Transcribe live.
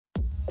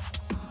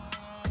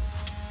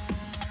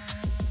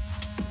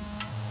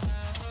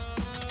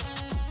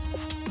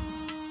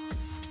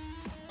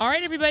All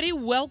right, everybody,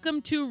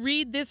 welcome to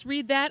Read This,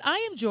 Read That.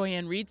 I am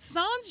Joyanne Reed,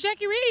 sans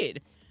Jackie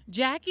Reed.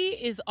 Jackie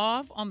is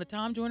off on the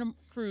Tom Joyner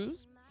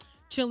cruise,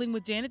 chilling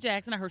with Janet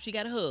Jackson. I heard she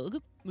got a hug.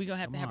 We're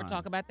going to have her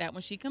talk about that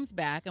when she comes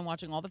back and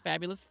watching all the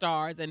fabulous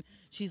stars. And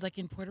she's like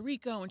in Puerto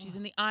Rico and she's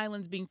in the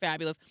islands being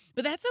fabulous.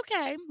 But that's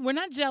okay. We're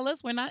not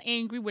jealous. We're not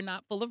angry. We're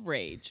not full of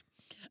rage.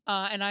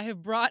 And I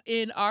have brought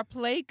in our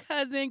play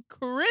cousin,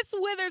 Chris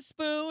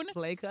Witherspoon.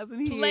 Play cousin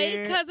here.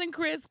 Play cousin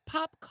Chris,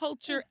 pop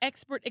culture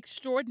expert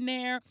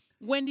extraordinaire.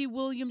 Wendy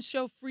Williams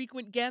show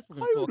frequent guest. We're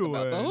going to talk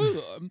about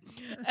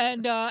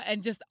that.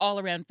 And just all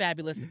around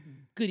fabulous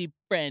goody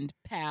friend,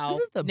 pal,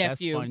 This is the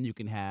nephew. best fun you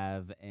can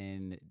have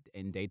in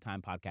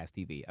daytime podcast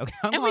TV. Okay,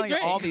 I'm And we calling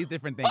it all drink. these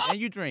different things. And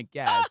you drink,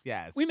 yes.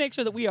 We make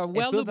sure that we are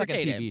well it feels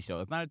lubricated. like a TV show.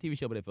 It's not a TV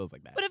show, but it feels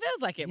like that. But it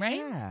feels like it, right?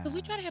 Yeah. Because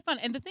we try to have fun.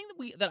 And the thing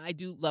that I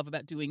do love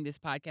about doing this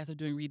podcast of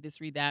doing Read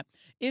This, Read That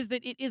is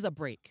that it is a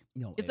break.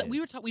 No, It's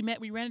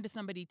we ran into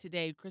somebody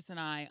today, Chris and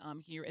I,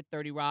 here at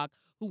 30 Rock,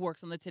 who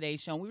works on the Today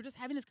Show. And we were just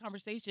having this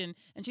conversation,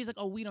 and she's like,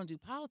 "Oh, we don't do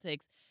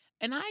politics,"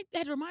 and I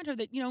had to remind her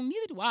that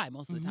neither do I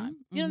most of the time.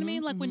 You know what I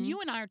mean? Like when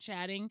you and I are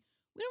chatting,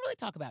 we don't really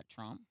talk about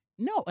Trump.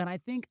 No, and I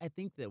think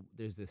that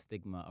there's this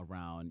stigma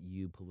around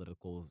you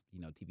political,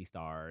 TV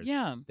stars.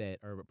 Yeah. That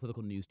are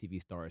political news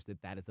TV stars.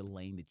 That is the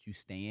lane that you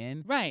stay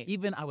in. Right.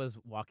 Even I was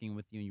walking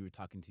with you, and you were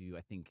talking to,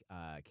 I think,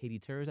 Katie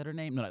Tur, is that her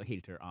name? No, not Katie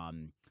Tur.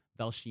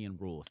 Velshi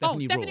Rule.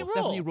 Stephanie Rule. Rule.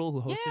 Stephanie Rule,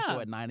 who hosts the Yeah. show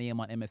at 9 a.m.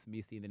 on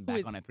MSNBC and then Who back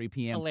is on at 3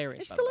 p.m. hilarious,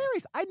 And she's by the way.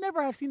 hilarious. I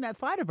never have seen that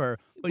side of her.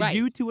 But Right.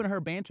 you two and her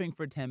bantering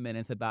for 10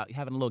 minutes about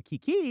having a little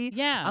kiki.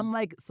 Yeah. I'm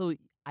like, so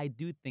I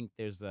do think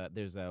there's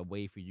a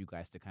way for you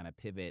guys to kind of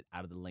pivot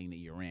out of the lane that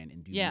you're in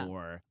and do Yeah.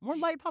 more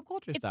light pop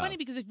culture It's stuff. funny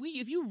because if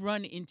you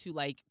run into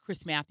like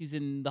Chris Matthews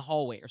in the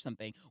hallway or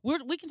something,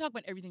 we can talk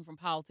about everything from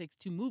politics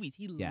to movies.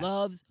 He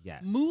loves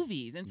Yes.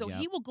 movies, and so Yep.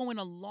 he will go in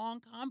a long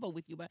convo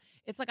with you. But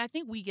it's like I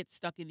think we get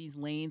stuck in these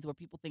lanes where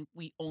people think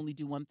we only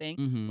do one thing.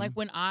 Mhm. Like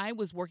when I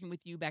was working with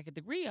you back at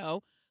the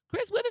Rio,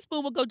 Chris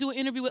Witherspoon would go do an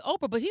interview with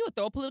Oprah, but he would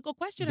throw a political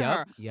question at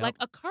her, Yep. like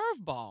a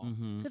curveball,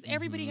 Mhm, because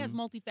everybody has mhm.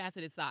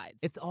 multifaceted sides.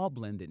 It's all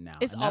blended now.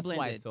 It's and all that's why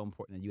blended. it's so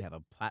important that you have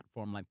a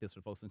platform like this for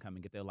folks to come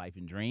and get their life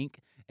and drink,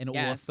 and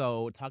Yes.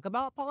 also talk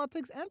about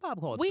politics and pop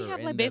culture. We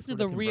have like and basically sort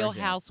the of Real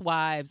convergence.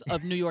 Housewives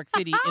of New York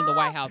City in the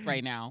White House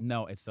right now.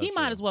 No, it's so He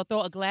might true. as well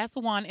throw a glass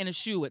of wine and a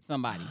shoe at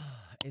somebody.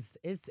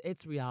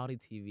 It's reality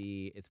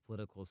TV. It's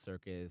political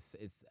circus.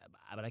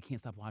 But I can't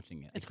stop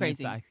watching it. It's I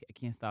crazy. I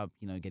can't stop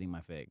getting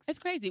my fix. It's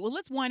crazy. Well,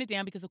 let's wind it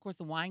down because, of course,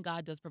 the wine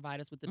god does provide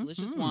us with the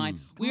delicious Mhm. wine.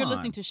 We Come are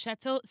listening on. to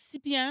Chateau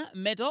Scipien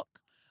Medoc.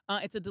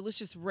 It's a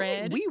delicious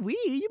red. Oui. You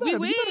Oui, better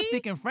oui. you better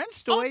speak in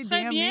French, Oh, Joy. très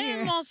Damn bien,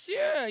 near.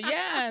 monsieur.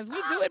 Yes,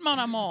 we do it, mon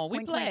amour. We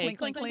Clink, play. clink,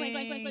 clink, Clink, clink,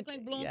 clink, clink, clink,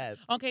 clink. clink. Yes.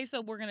 Okay,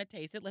 so we're going to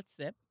taste it. Let's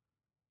sip.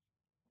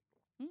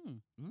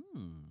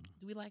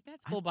 Do we like that?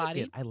 It's full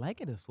body. I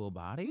like it. It's full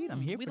bodied. I'm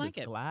here we for like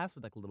this it. glass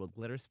with like a little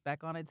glitter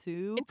speck on it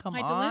too. It's Come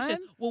quite on.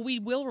 delicious. Well, we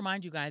will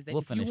remind you guys that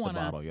We'll if you finish the want to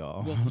bottle,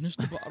 y'all. We'll finish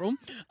the bottle.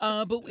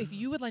 But if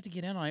you would like to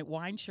get in on it,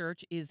 Wine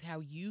Church is how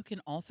you can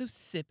also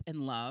sip and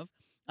love.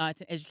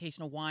 It's an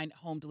educational wine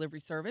home delivery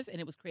service, and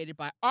it was created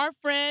by our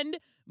friend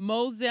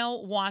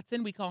Moselle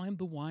Watson. We call him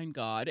the Wine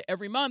God.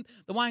 Every month,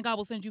 the Wine God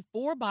will send you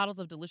 4 bottles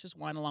of delicious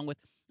wine along with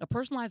a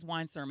personalized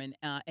wine sermon,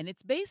 and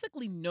it's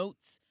basically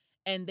notes.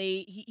 And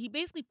he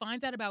basically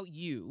finds out about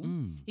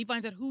you. He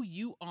finds out who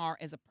you are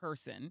as a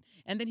person,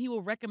 and then he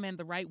will recommend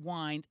the right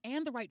wines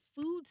and the right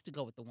foods to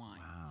go with the wines.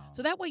 Wow.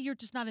 So that way you're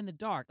just not in the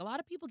dark. A lot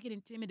of people get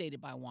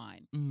intimidated by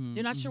wine. Mhm,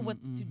 They're not sure mhm, what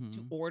to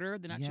mhm. order.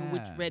 They're not sure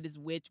which Yeah. red is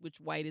which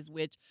white is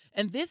which.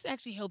 And this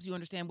actually helps you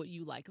understand what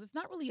you like. Because it's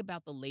not really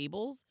about the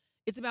labels.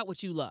 It's about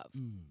what you love.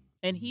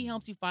 And he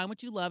helps you find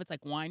what you love. It's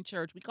like Wine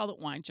Church. We call it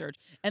Wine Church.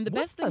 And the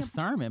What's best thing the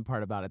sermon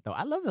part about it though?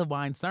 I love the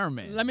wine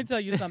sermon. let me tell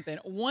you something.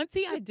 Once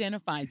he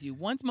identifies you,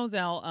 once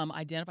Moselle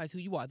identifies who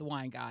you are, the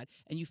wine god,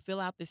 and you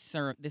fill out this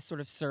sort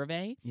of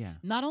survey, Yeah.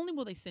 not only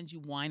will they send you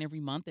wine every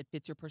month that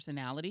fits your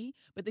personality,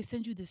 but they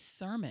send you this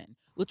sermon,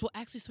 which will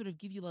actually sort of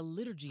give you a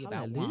liturgy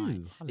about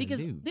wine. Because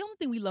Hallelujah. the only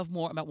thing we love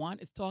more about wine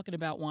is talking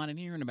about wine and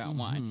hearing about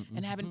wine Mhm,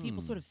 and having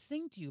people mhm. sort of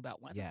sing to you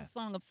about wine. It's like the Yes.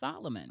 Song of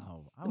Solomon.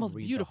 Oh, I the will most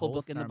read beautiful whole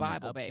book in the sermon,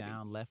 Bible, up, baby.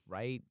 down, left,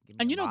 right. Give me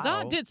And a you know, God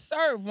bottle. did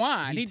serve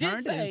wine. He He did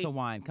turned say, it into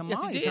wine. Come Yes,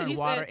 he on, did. turned He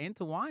water said,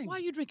 into wine. "Why are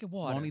you drinking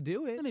water? Won't he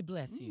do it? Let me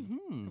bless you."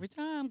 Mhm. Every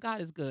time,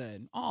 God is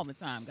good. All the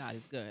time, God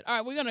is good. All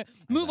right, we're going to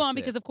move on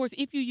That's because, it. of course,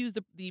 if you use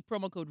the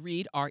promo code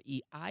READ,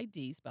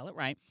 REID, spell it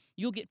right,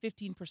 you'll get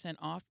 15%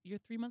 off your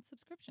 3-month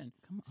subscription.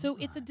 Come So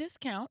it's a on.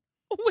 discount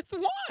with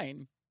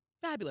wine.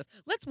 Fabulous.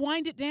 Let's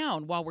wind it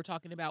down while we're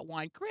talking about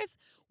wine. Chris,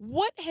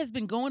 what has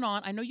been going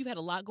on? I know you've had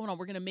a lot going on.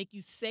 We're going to make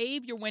you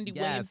save your Wendy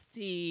Williams Yes.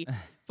 tea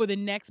for the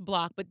next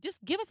block, but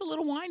just give us a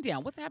little wind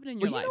down. What's happening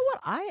in your Well, life? you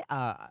know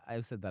what? I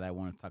said that I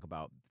want to talk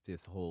about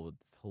this whole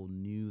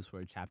news for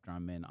a chapter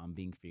I'm in on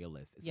being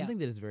fearless. It's Yeah. something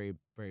that is very,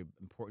 very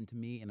important to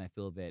me, and I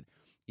feel that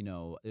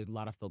there's a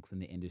lot of folks in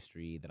the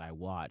industry that I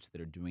watch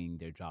that are doing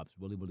their jobs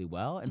really, really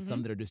well, and Mm-hmm.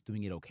 some that are just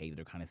doing it okay, that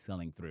are kind of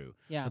sailing through.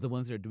 Yeah. But the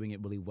ones that are doing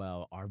it really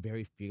well are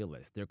very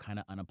fearless. They're kind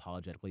of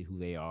unapologetically who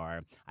they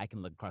are. I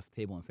can look across the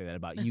table and say that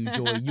about you,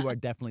 Joy. You are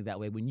definitely that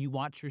way. When you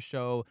watch your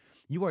show,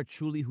 you are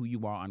truly who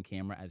you are on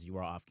camera as you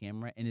are off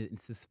camera, and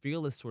it's this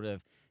fearless sort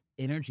of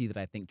energy that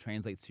I think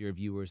translates to your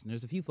viewers. And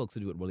there's a few folks who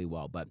do it really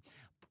well, but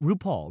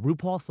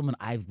RuPaul's someone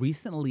I've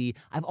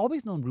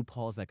always known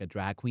RuPaul as like a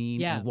drag queen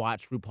Yeah. and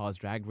watched RuPaul's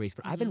Drag Race,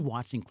 but I've Mhm. been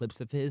watching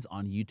clips of his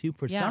on YouTube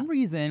for Yeah. some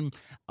reason.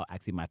 Oh,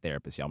 actually, my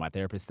therapist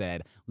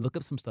said, look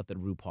up some stuff that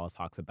RuPaul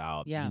talks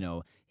about, Yeah.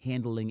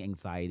 handling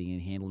anxiety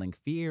and handling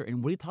fear.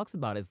 And what he talks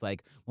about is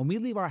like when we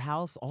leave our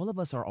house, all of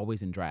us are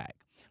always in drag.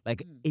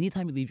 Like Mm.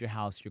 anytime you leave your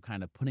house, you're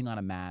kind of putting on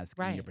a mask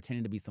and you're Right.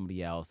 pretending to be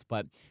somebody else.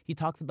 But he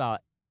talks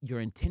about your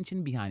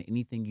intention behind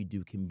anything you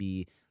do can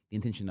be the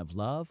intention of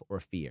love or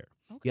fear.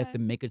 You have Okay. to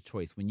make a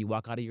choice when you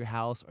walk out of your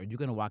house. Are you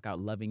going to walk out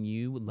loving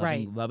you,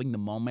 Right. loving the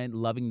moment,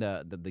 loving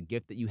the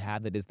gift that you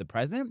have that is the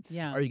present?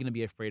 Yeah. Or are you going to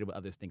be afraid of what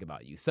others think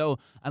about you? So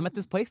I'm at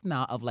this place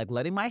now of like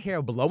letting my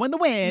hair blow in the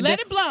wind Let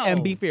it blow.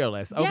 and be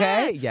fearless.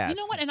 Okay? Yes. Yes. You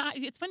know what? And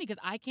it's funny because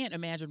I can't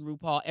imagine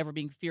RuPaul ever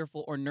being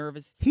fearful or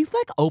nervous. He's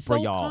like Oprah, So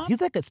y'all. He's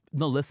like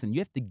no. Listen, you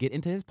have to get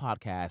into his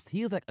podcast.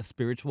 He is like a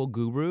spiritual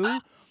guru.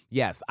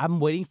 Yes, I'm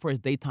waiting for his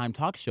daytime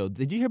talk show.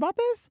 Did you hear about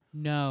this?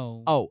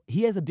 No. Oh,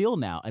 he has a deal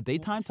now. A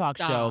daytime talk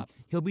show. Stop.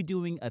 He'll be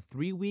doing a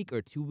 3-week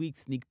or 2-week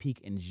sneak peek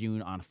in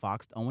June on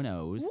Fox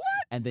O&O's. What?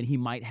 And then he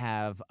might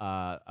have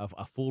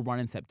a full run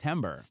in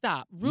September.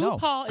 Stop. No,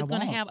 RuPaul I is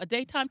going to won't. have a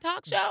daytime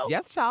talk show?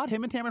 Yes, child.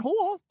 Him and Tamron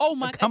Hall. Oh,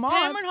 my Come God.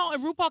 on. Tamron Hall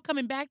and RuPaul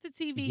coming back to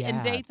TV in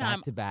Yeah, daytime.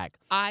 back to back.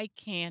 I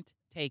can't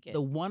take it.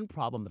 The one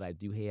problem that I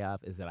do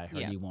have is that I heard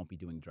Yes. he won't be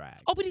doing drag.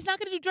 Oh, but he's not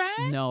going to do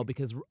drag? No,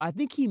 because I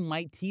think he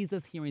might tease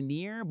us here and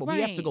there, but we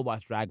have to Right. go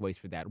watch Drag Race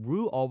for that.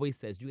 Rue always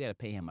says you got to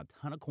pay him a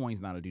ton of coins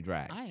now to do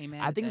drag. I ain't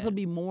mad I at think that. it'll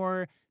be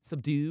more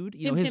subdued.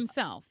 Him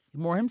himself.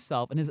 More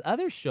himself. And his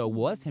other show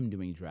was him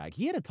doing drag.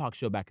 He had a talk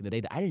show back in the day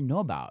that I didn't know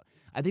about.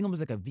 I think it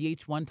was like a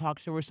VH1 talk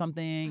show or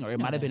something, or it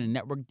know might have been that. a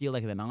network deal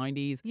like in the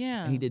 90s.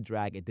 Yeah. And he did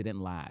drag. It didn't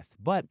last.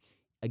 But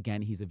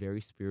again, he's a very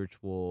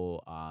spiritually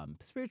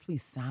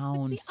But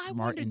sound, see, I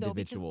smart wondered though,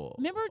 because individual.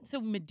 remember,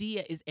 so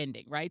Medea is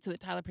ending, right? So that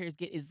Tyler Perry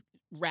is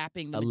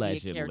rapping the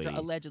Medea character Allegedly.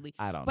 allegedly.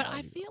 I don't But know.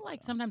 I feel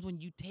like sometimes when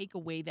you take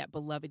away that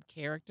beloved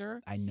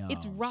character, I know.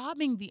 it's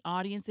robbing the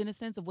audience in a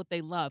sense of what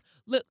they love.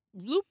 Look,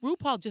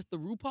 RuPaul, just the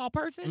RuPaul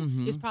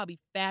person, is Mhm. probably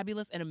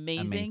fabulous and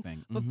amazing.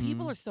 Amazing. But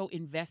people Mhm. are so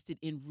invested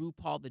in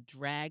RuPaul, the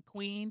drag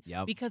queen,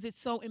 Yep. because it's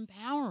so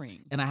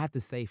empowering. And I have to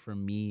say, for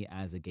me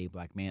as a gay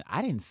black man,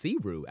 I didn't see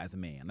Rue as a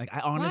man. Like,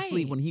 I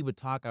honestly, Right. when he would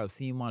talk, I would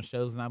see him on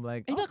shows, and I'm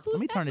like, And oh, you're like, let "Who's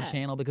me turn the that?"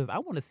 channel because I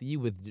want to see you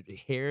with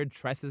hair,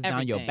 tresses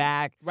down your Everything.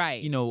 back,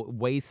 Right.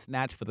 waist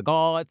snatch for the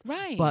gods.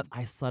 Right. But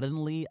I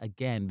suddenly,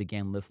 again,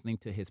 began listening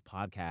to his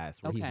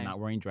podcast where he's Okay. not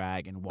wearing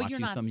drag and But you're watching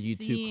not some YouTube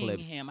seeing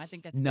clips. him. I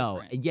think that's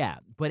No, different. yeah,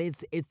 but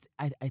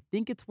I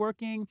think it's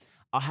working.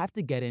 I'll have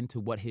to get into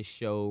what his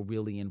show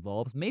really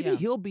involves. Maybe Yeah.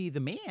 he'll be the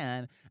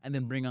man and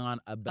then bring on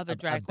Other a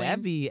drag queens?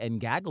 bevy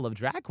and gaggle of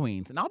drag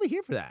queens, and I'll be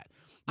here for that.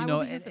 I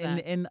will be here for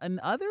that. And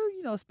other,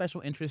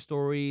 special interest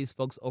stories,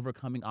 folks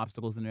overcoming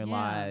obstacles in their Yeah.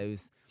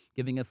 lives,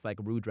 giving us like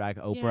Rue Drag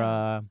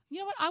Oprah. You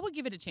know what? I would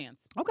give it a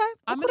chance. Okay.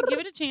 I'm going to give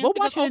it a chance. We'll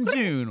because watch it in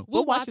hopefully- June.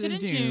 We'll watch it in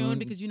June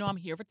because I'm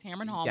here for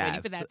Tamron Hall,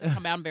 waiting for Yes. that to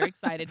come out. I'm very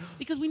excited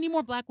because we need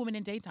more black women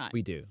in daytime.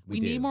 We do. We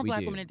need more we black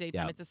do. women in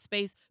daytime. Yep. It's a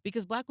space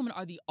because black women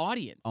are the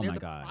audience. Oh They're my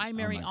the God. Oh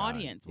primary my God.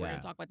 audience. We're going Yeah.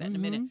 to talk about that in a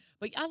minute. Mhm.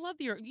 But I love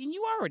and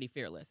you are already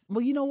fearless.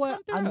 Well, you know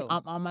what? Come I'm through.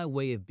 on my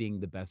way of being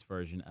the best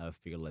version of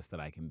fearless that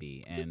I can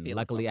be, and fearless,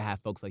 luckily I okay.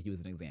 have folks like you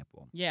as an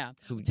example. Yeah.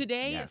 Who-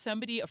 Today, yes.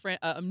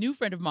 a new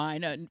friend of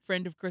mine, a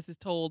friend of Chris's,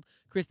 told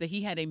Chris that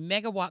he had a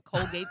megawatt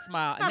Colgate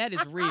smile, and that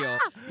is real.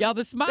 Y'all,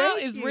 the smile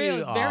Thank is real.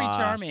 you. It's very Aw.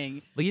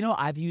 charming. But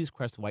I've used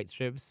Crest white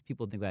strips.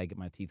 People think that I get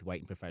my teeth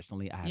whitened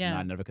professionally. I have Yeah.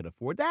 not, never could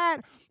afford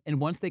that. And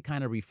once they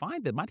kind of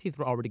refined it, my teeth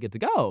were already good to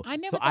go. I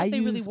never So thought they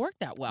really use- worked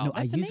that well. No,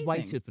 That's I use white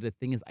amazing. strips, but the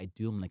thing is, I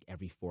do them like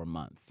every 4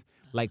 months.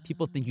 Like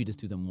people think you just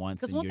do them once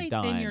Because and won't you're they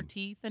done. thin your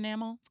teeth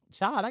enamel?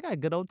 Child, I got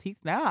good old teeth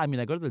now. I mean,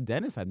 I go to the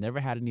dentist. I've never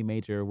had any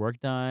major work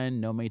done,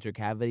 no major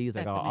cavities.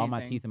 I That's got all my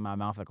amazing. teeth in my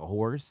mouth like a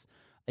horse.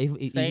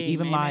 Even, Same,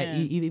 even my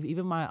amen.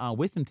 even my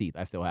wisdom teeth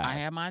I still have. I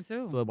have mine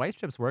too. So the white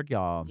strips work,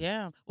 y'all.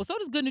 Yeah. Well, so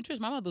does good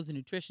nutrition. My mother was a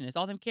nutritionist.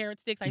 All them carrot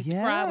sticks I used to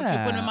cry when she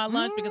would put them in my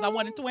lunch because I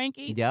wanted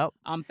Twinkies. Yep.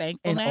 I'm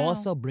thankful And now.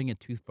 also bring a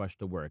toothbrush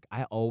to work.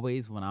 I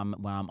always when I'm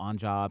on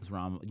jobs where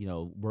I'm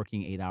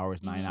working 8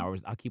 hours, 9 Mhm.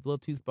 hours, I'll keep a little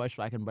toothbrush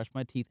so I can brush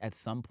my teeth at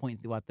some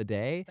point throughout the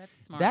day.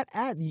 That's smart.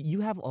 That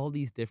you have all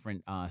these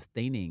different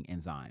staining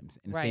enzymes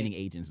and Right. staining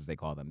agents as they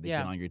call them. They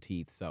Yeah. get on your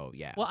teeth. So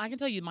yeah. Well, I can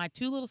tell you my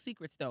 2 little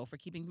secrets though for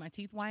keeping my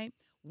teeth white.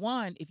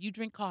 One, if you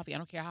drink coffee, I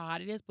don't care how hot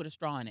it is, put a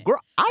straw in it. Girl,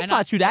 I And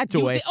taught you that,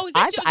 You Joy. did- oh, is that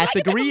you? At Did the I get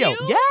that from Grillo. you?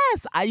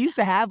 Yes, I used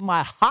to have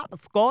my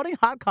scalding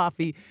hot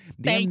coffee.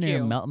 Damn Thank near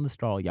you. melting the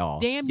straw,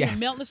 y'all. Damn, you're yes.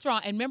 melting the straw.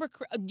 And remember,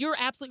 you're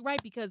absolutely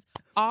right because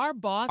our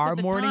boss Our at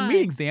the morning time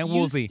meetings, Dan used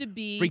Woolsey, to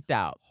be freaked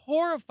out.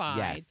 horrified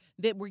Yes.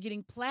 that we're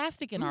getting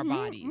plastic in our Mhm,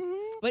 bodies. mhm.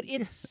 But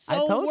it I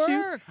so told you.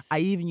 works. I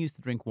even used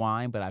to drink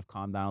wine, but I've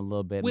calmed down a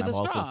little bit, and With a I've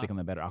also straw. become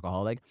a better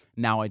alcoholic.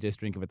 Now I just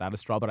drink it without a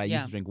straw, but I used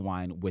Yeah. to drink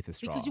wine with a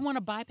straw. Because you want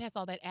to bypass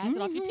all that acid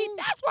off your teeth. Mhm.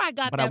 That's where I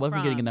got But that I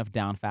wasn't getting from. enough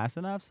down fast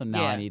enough, so now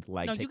I Yeah. need to,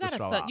 like, No, take you the gotta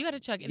straw suck. out. You gotta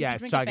chug it. And if Yes, you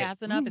drink chug it it.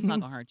 fast enough, it's not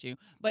Mhm. gonna hurt you.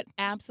 But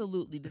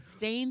absolutely, the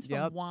stains from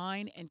Yep.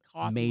 wine and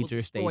coffee will Major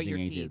destroy staging your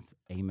teeth. agents.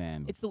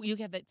 Amen. It's you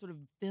have that sort of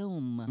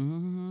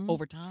film Mhm.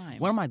 over time.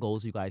 One of my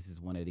goals, you guys, is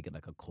wanted to get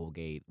like a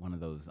Colgate, one of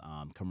those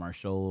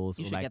commercials,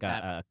 You or should like get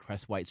that. a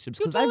Crest White chips,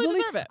 You because totally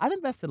deserve it. I've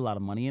invested a lot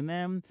of money in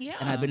them, and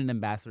I've Yeah. been an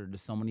ambassador to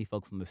so many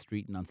folks on the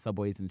street and on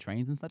subways and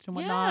trains and such and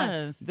whatnot.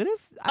 Yes. That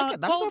is, I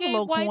deserve a Colgate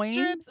little white coin.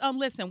 strips.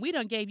 Listen, we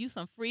done gave you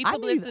some free I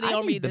publicity need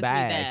on me the this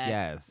bag. week. That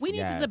Yes, we need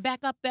you to yes.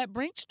 back up that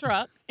Brinks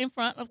truck in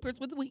front of Chris.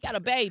 We got a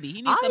baby. He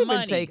needs I some even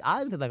money. take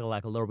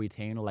like a little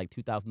retainer, like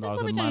 $2,000 Just a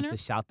a month retainer. to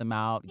shout them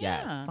out.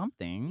 Yeah. Yes,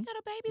 something. We got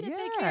a baby to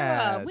take care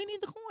Yeah. of. We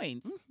need the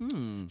coins.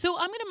 Mhm. So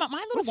I'm gonna my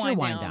little What's your wind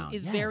wind down down?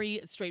 is very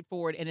Yes.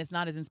 straightforward and it's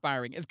not as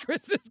inspiring as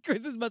Chris's.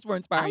 Chris is much more I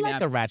inspiring like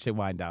now. a ratchet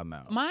wind down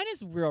though. Mine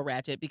is real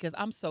ratchet because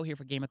I'm so here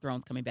for Game of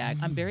Thrones coming back.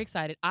 I'm very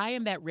excited. I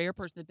am that rare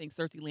person that thinks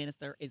Cersei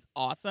Lannister is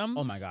awesome.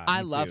 Oh my God. I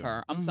me love too.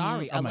 her. I'm Mhm.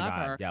 sorry. Oh I my love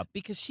God. her Yep.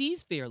 because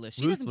she's fearless.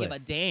 She doesn't give a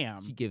Ruthless.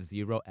 damn. She gives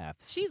 0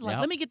 Fs. She's like, Yep.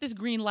 let me get this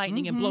green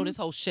lightning and blow Mhm. this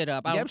whole shit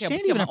up. I Yep, don't care. she I'm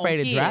ain't gonna kill even my own afraid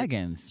of kids.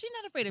 dragons. She's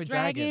not afraid of For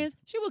dragons. dragons.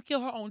 She will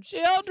kill her own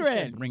She's gonna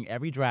children. bring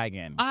every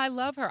dragon. I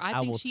love her. I I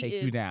think will she take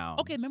is. you down.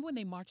 Okay, remember when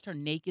they marched her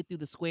naked through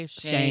the square?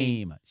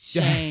 Shame.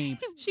 Shame.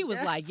 She was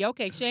Yes. like, yeah,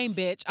 okay, shame,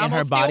 bitch. I'm And gonna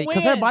her still body, win.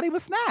 because her body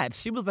was snatched.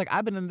 She was like,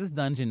 I've been in this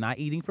dungeon not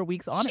eating for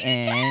weeks on She-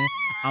 end.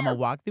 I'm gonna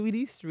walk through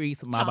these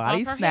streets with my Chop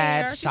body off her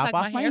snatched, hair. She's chop like,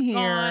 off my hair's hair.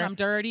 gone. I'm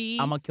dirty.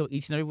 I'm gonna kill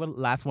each and every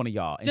last one of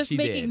y'all. And Just she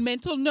making did.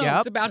 mental notes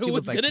Yep. about She who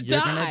was was like, gonna you're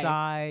die. gonna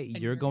die. And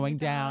You're going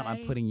gonna down. I'm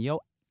die. putting you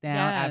down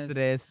after Yes.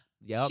 this.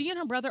 Yep. She and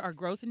her brother are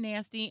gross and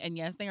nasty, and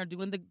yes, they are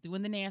doing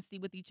the nasty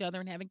with each other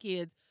and having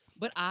kids.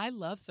 But I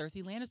love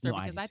Cersei Lannister No,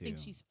 I because do I think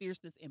too. she's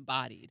fierceness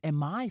embodied. And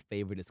my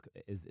favorite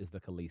is the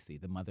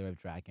Khaleesi, the mother of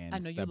dragons. I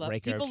know you the love-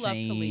 breaker people of love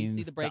chains,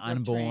 Khaleesi, the breaker of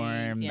unborn,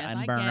 chains. Yes, the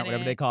I unburned, get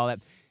whatever they it. call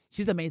it.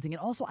 She's amazing. And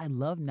also, I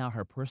love now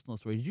her personal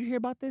story. Did you hear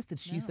about this? That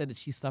she No. said that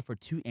she suffered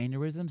 2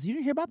 aneurysms. You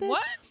didn't hear about this?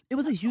 What? It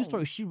was a huge No.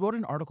 story. She wrote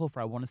an article for,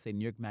 I want to say,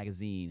 New York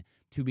Magazine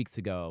 2 weeks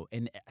ago.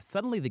 And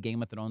suddenly the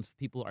Game of Thrones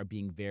people are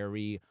being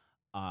very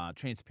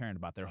transparent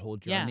about their whole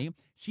Yeah. journey.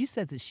 She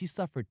says that she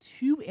suffered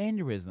 2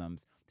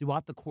 aneurysms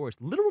throughout the course,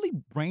 literally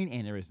brain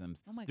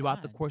aneurysms Oh my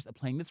throughout the God. course of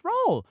playing this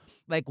role.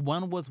 Like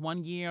one was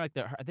 1 year, like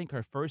I think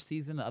her first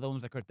season, the other one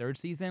was like her 3rd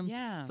season.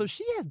 Yeah. So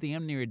she has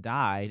damn near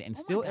died and Oh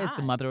my still is the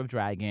God. mother of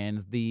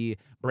dragons, the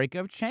breaker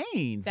of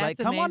chains. like,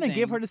 That's come on and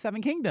give her amazing. the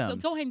 7 Go,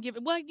 kingdoms. go ahead and give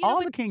it. Well, you know, All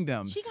but the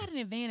kingdoms. she got an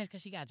advantage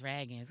because she got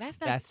dragons. That's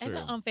That's true.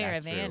 an unfair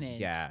That's true. advantage.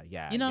 Yeah,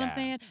 yeah. You know what yeah. I'm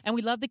saying? And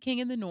we love the king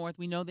in the north.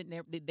 We know that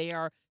they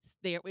are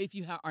there. If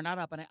you are not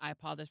up, and I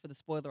apologize for the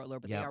spoiler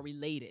alert, but Yep. they are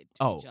related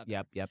to Oh, each other.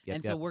 yep.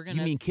 And so we're You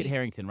gonna mean Kit see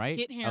Harington, right?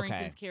 Kit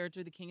Harington's Okay.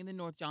 character, the king in the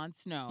north, Jon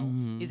Snow,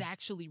 Mhm. is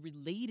actually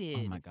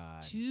related Oh my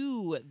God.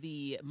 to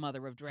the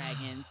mother of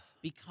dragons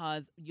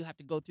because you have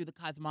to go through the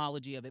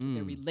cosmology of it, but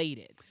they're Mm.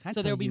 related. Can I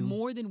So there'll tell be you-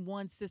 more than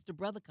one sister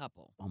brother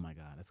couple. Oh my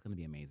God, that's gonna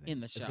be amazing. In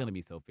the It's show. gonna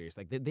be so fierce.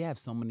 Like they have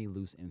so many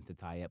loose ends to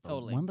tie up. But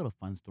Totally. One little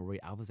fun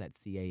story. I was at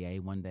CAA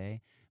one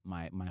day,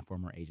 my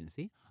former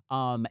agency,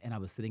 and I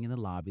was sitting in the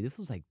lobby. This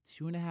was like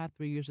 2.5,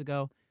 3 years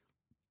ago.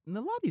 And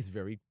the lobby's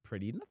very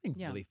pretty. Nothing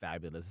Yeah. really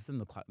fabulous. It's in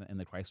the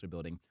Chrysler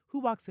Building. Who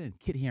walks in?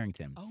 Kit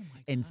Harington. Oh my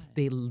And God.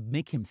 they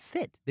make him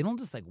sit. They don't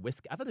just like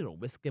whisk. I thought they don't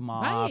whisk him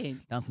off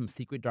Right. down some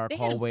secret dark They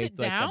had him hallway sit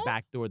to like down? the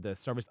back door, the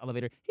service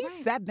elevator. He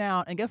Right. sat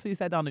down, and guess who he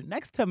sat down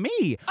next to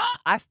me?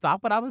 I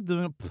stopped what I was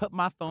doing, put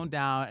my phone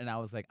down, and I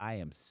was like, I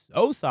am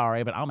so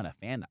sorry, but I'm gonna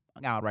fan the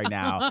fuck out right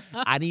now.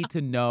 I need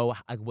to know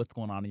like what's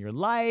going on in your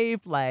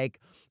life. Like,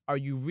 are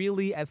you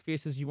really as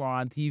fierce as you are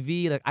on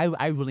TV? Like,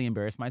 I really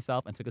embarrassed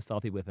myself and took a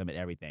selfie with him and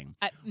everything.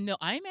 No,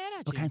 I ain't mad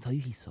at But you. can I tell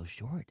you, he's so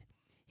short.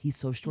 He's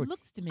so He short.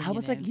 looks to me. I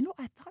was like,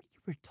 I thought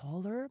you were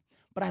taller,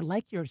 but I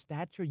like your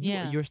stature.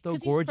 Yeah, You're so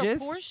 'cause he's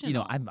gorgeous.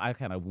 proportional. I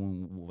kind of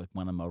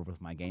won him over with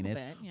my gayness.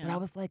 bit, But yeah. I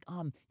was like,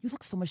 you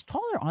look so much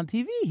taller on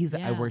TV. He's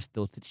like, I Yeah. wear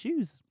stilted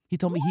shoes. He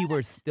told me he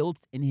wears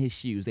stilts in his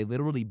shoes. They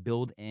literally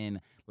build in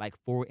like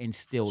 4-inch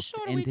stilts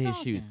short are we into his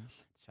shoes. talking?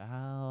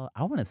 Child,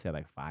 I want to say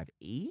like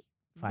 5'8".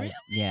 Really?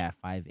 Yeah,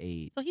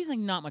 5'8". So he's like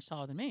not much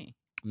taller than me.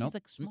 Nope.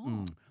 like, small.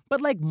 Mm-mm. But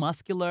like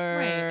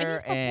muscular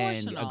And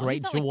he's and a proportional. great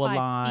He's not, like,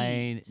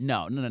 jawline. 5'8".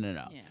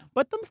 No. Yeah.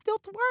 But them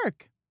stilts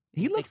work.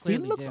 He They looks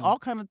clearly do. all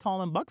kind of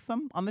tall and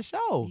buxom on the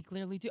show. He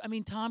clearly do. I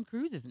mean, Tom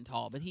Cruise isn't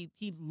tall, but he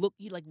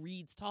like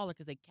reads taller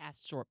because they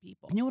cast short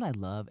people. You know what I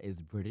love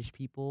is British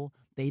people.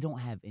 They don't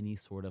have any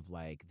sort of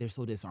like. They're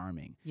so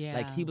disarming. Yeah.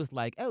 Like he was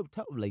like, oh,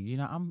 totally.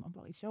 I'm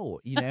really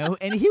short.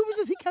 And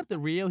he kept it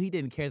real. He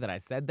didn't care that I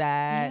said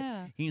that.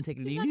 Yeah. He didn't take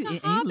it. He's And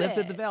like a he lifted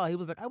the hobbit. veil. He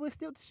was like, I wear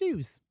stilt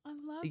shoes. I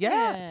love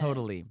Yeah, it.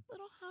 totally.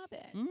 Little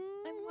hobbit. Mm.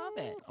 I love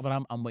love it. But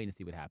I'm waiting to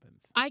see what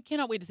happens. I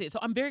cannot wait to see it. So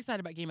I'm very excited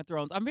about Game of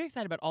Thrones. I'm very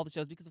excited about all the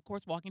shows because, of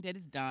course, Walking Dead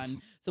is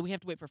done. So we have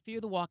to wait for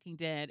Fear the Walking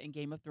Dead and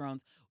Game of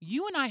Thrones.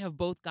 You and I have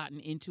both gotten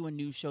into a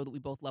new show that we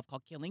both love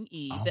called Killing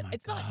Eve. Oh my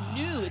It's not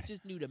new. God. It's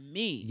just new to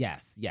me.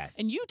 Yes, yes.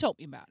 And you told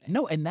me about it.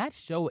 No, and that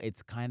show,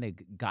 it's kind of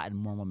gotten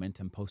more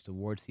momentum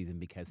post-award season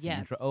because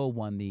Sandra Yes. Oh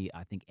won the,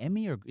 I think,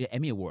 Emmy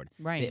Award.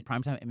 The Right.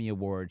 Primetime Emmy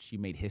Award. She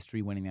made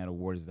history winning that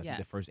award as I think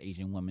the Yes. first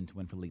Asian woman to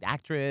win for lead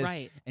actress.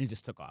 Right. And it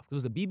just took off. It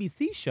was a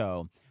BBC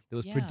show that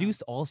was Yeah.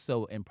 produced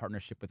also in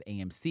partnership with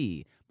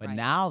AMC. But Right.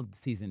 now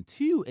season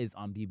 2 is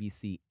on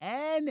BBC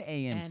and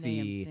AMC.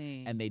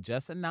 AMC. And they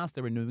just announced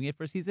they're renewing it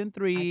for season I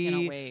 3.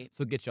 cannot wait.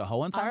 So get your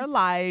whole entire I'm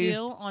life.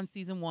 still on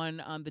season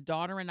 1. The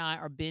daughter and I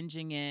are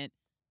binging it.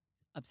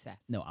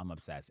 Obsessed. No, I'm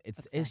obsessed.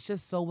 It's Obsessed.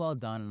 just so well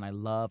done,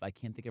 and I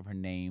can't think of her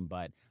name,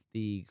 but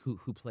the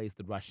who plays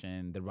the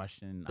Russian The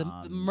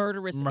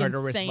murderous,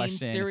 insane Russian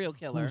serial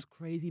killer. who's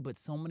crazy, but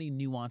so many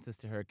nuances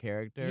to her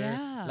character.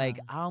 Yeah. Like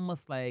I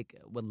almost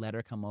would let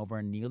her come over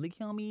and nearly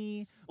kill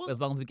me, Well, but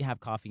as long as we can have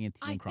coffee and tea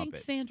I and think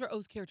crumpets. Sandra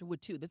Oh's character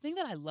would too. The thing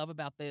that I love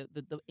about the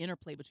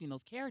interplay between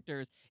those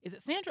characters is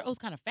that Sandra Oh's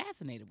kind of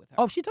fascinated with her.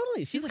 Oh, she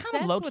totally. She's She's kind of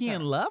obsessed low with key her.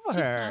 in love with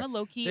She's her. kind of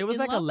low key. There was in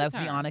like a love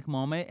with her. lesbianic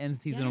moment in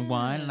season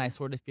 1, and I Yes.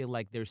 sort of feel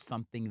like there's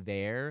something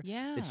there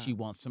Yeah. that she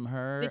wants from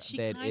her. That she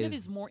kind of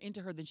is more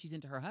into her than she's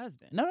into her husband.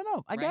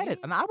 No, I get it. Right?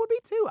 And I would be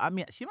too. I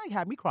mean, she might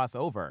have me cross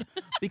over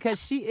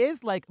because she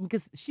is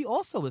because she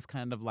also is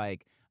kind of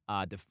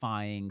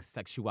defying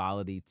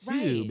sexuality too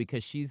Right.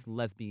 because she's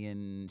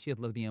lesbian. She has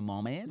lesbian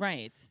moments.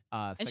 Right.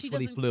 And she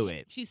Sexually doesn't.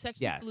 fluid. She's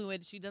sexually Yes.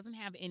 fluid. She doesn't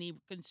have any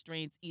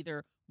constraints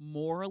either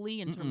morally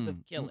in terms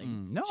of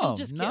killing. No, She'll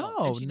just kill.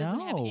 And she doesn't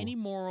have no. any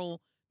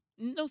moral,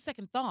 no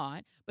second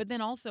thought. But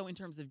then also in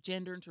terms of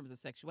gender, in terms of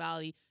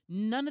sexuality,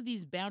 none of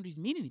these boundaries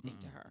mean anything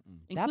to her, That-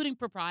 including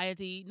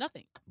propriety,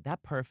 nothing.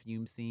 That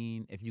perfume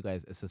scene, if you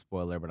guys, it's a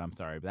spoiler, but I'm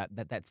sorry, but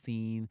that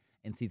scene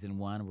in season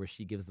 1 where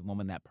she gives the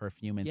woman that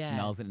perfume and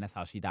smells it, and Yes. that's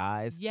how she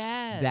dies.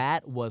 Yes.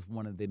 That was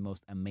one of the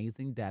most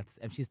amazing deaths.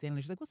 And she's standing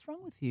there, she's like, "What's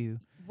wrong with you?"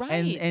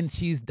 right. And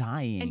she's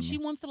dying. And she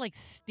wants to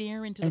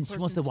stare into the And she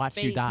person's wants to watch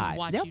you face die. and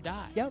watch Yep. you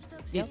die. Yep.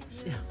 Yep. It's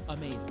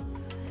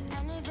amazing.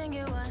 Anything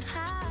you want,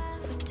 I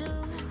would do.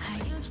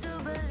 I used to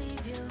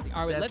believe you.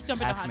 All right, That's let's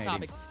jump into hot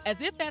fascinating. topic. As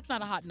if that's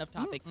not a hot enough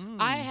topic,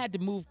 I had to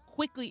move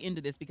quickly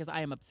into this because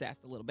I am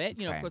obsessed a little bit.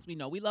 You know, of Okay. course, we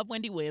know we love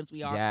Wendy Williams.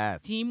 We are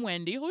Yes. Team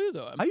Wendy. Who you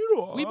doing? How you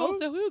doing? We both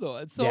say who you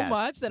doing so Yes,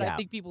 much that yeah. I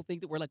think people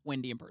think that we're like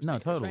Wendy No,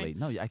 impersonators. totally. Right?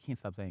 No, I can't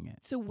stop saying it.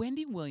 So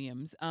Wendy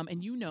Williams,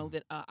 and you know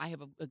that I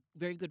have a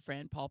very good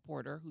friend, Paul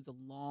Porter, who's a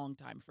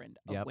longtime friend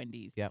of Yep,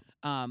 Wendy's. yep.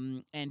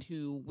 And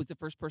who was the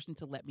first person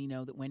to let me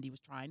know that Wendy was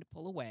trying to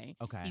pull away.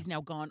 Okay. He's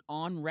now gone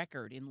on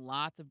record in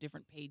lots of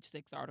different Page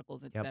 6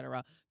 articles, et Yep.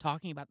 cetera,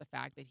 talking about the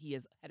fact that he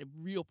has had a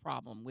real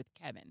problem with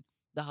Kevin,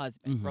 the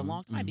husband, for a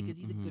long time because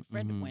he's a good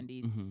friend of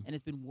Wendy's and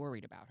has been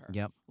worried about her.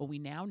 Yep. Well, we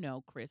now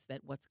know, Chris,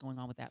 that what's going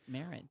on with that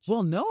marriage.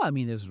 Well, no, I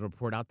mean, there's a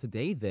report out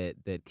today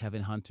that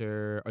Kevin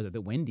Hunter, or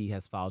that Wendy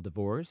has filed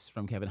divorce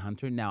from Kevin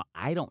Hunter. Now,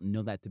 I don't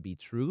know that to be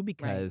true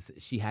because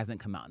she hasn't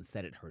come out and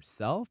said it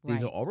herself.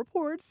 These are Right. all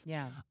reports.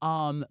 Yeah.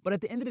 But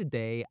at the end of the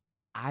day,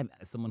 I'm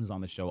someone who's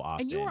on the show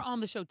often. And you were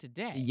on the show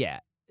today. Yeah.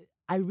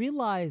 I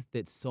realized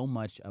that so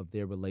much of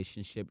their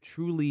relationship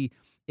truly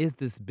is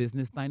this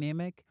business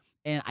dynamic,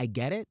 and I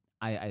get it.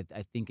 I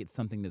think it's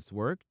something that's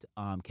worked.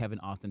 Kevin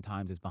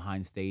oftentimes is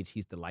behind stage.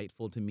 He's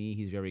delightful to me.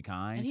 He's very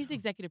kind. And he's the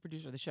executive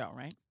producer of the show,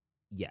 right?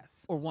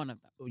 Yes. Or one of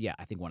them. Yeah,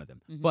 I think one of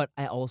them. Mhm. But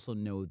I also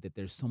know that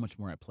there's so much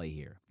more at play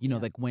here. You know,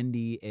 Yeah. like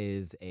Wendy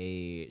she's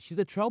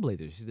a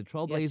trailblazer. She's a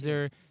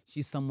trailblazer. is.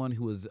 She's someone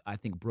who has, I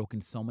think,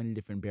 broken so many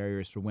different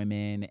barriers for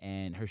women,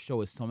 and her show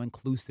is so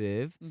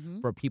inclusive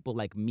Mhm. for people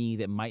like me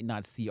that might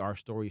not see our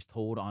stories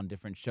told on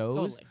different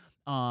shows.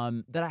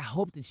 Totally. That I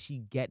hope that she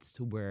gets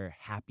to where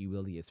happy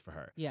really is for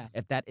her. Yeah.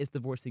 If that is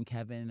divorcing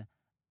Kevin,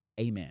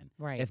 amen.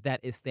 Right. If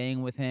that is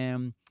staying with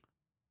him,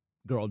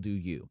 girl, do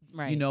you.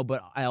 Right. You know,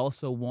 but I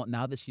also want,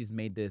 now that she's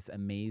made this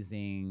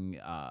amazing,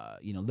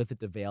 lifted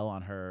the veil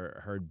on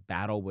her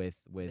battle with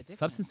Addiction.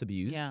 substance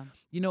abuse, Yeah.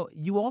 you know,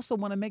 you also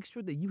want to make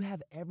sure that you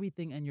have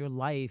everything in your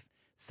life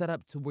set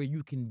up to where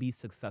you can be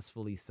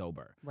successfully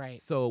sober.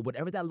 Right. So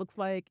whatever that looks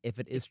like, if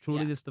it is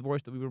truly yeah. this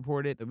divorce that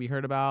we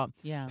heard about,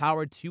 Yeah.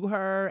 power to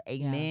her,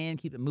 amen,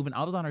 keep it moving.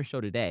 I was on her show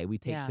today. We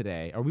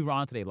were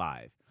on today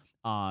live.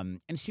 And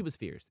she was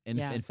fierce and,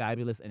 Yeah. and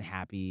fabulous and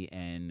happy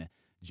and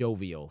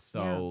jovial.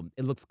 So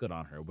it looks good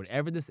on her.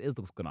 Whatever this is,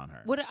 looks good on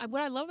her. What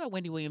I love about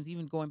Wendy Williams,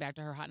 even going back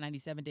to her Hot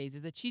 97 days,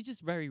 is that she's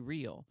just very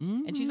real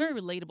and she's Mhm.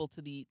 very relatable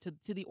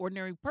to the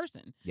ordinary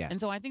person. Yes. And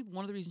so I think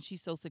one of the reasons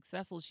she's so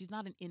successful is she's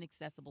not an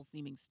inaccessible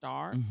seeming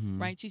star,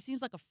 Mhm. right? She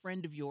seems like a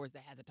friend of yours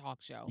that has a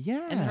talk show.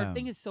 Yeah. And her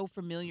thing is so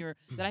familiar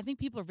that I think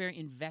people are very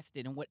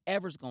invested in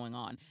whatever's going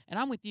on. And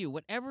I'm with you.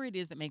 Whatever it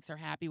is that makes her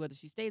happy, whether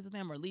she stays with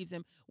him or leaves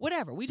him,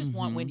 whatever. We just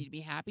want Mhm. Wendy to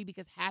be happy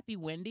because happy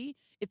Wendy,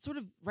 it's sort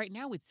of right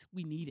now we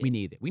need it. We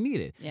need need it. We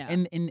need it. Yeah.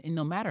 And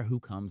no matter who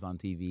comes on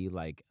TV,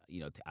 like,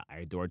 I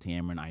adore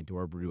Tamron, I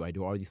adore Brew, I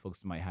adore all these folks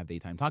who might have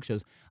daytime talk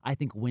shows. I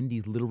think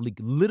Wendy's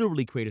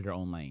literally created her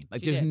own lane.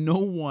 Like, She there's did. no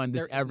one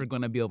that's There ever isn't.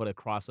 going to be able to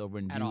cross over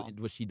and At do all.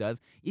 what she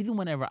does. Even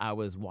whenever I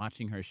was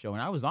watching her show,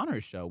 and I was on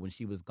her show when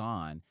she was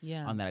gone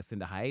Yeah. on that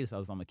extended hiatus, I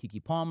was on with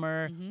Keke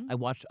Palmer. Mhm. I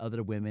watched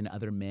other women,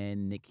 other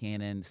men, Nick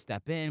Cannon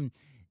step in.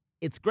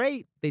 It's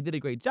great. They did a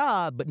great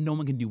job, but no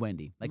one can do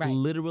Wendy. Like, Right.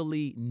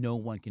 literally no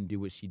one can do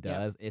what she Yep.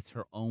 does. It's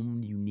her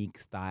own unique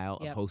style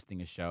of Yep.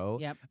 hosting a show.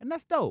 Yep. And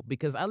that's dope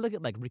because I look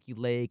at like Ricky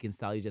Lake and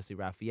Sally Jesse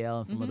Raphael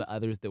and some of Mhm. the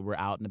others that were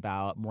out and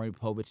about, Maury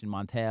Povich and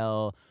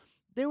Montel.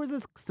 There was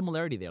this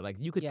similarity there. Like,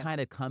 you could Yes. kind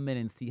of come in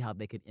and see how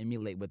they could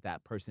emulate what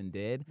that person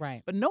did.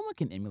 Right. But no one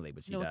can emulate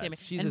what she No one can does.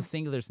 emi- She's and a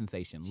singular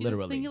sensation, She's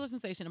literally. a singular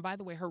sensation. And by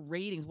the way, her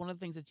ratings, one of the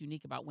things that's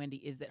unique about Wendy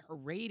is that her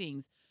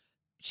ratings,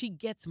 she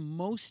gets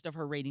most of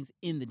her ratings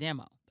in the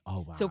demo.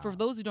 Oh, wow. So for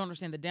those who don't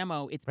understand the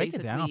demo, it's Break it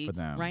basically down for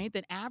them. right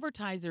that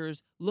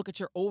advertisers look at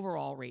your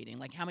overall rating,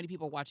 like how many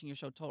people are watching your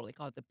show total. They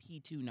call it the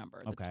P2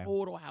 number, the Okay.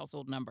 total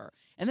household number.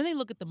 And then they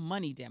look at the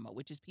money demo,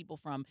 which is people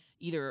from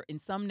either in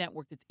some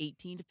networks it's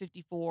 18 to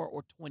 54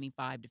 or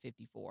 25 to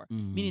 54,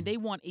 meaning Mhm. they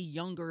want a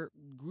younger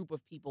group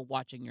of people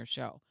watching your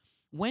show.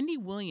 Wendy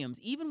Williams,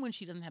 even when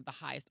she doesn't have the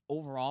highest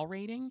overall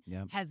rating,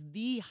 Yep. has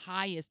the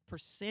highest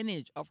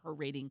percentage of her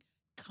rating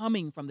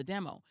coming from the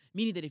demo.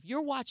 Meaning that if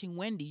you're watching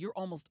Wendy, you're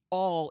almost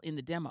all in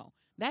the demo.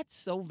 That's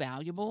so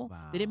valuable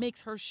that Wow. it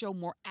makes her show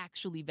more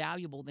actually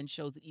valuable than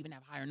shows that even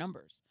have higher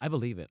numbers. I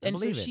believe it. I And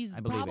so believe it. she's I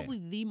believe it. probably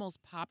the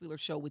most popular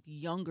show with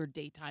younger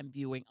daytime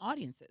viewing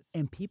audiences.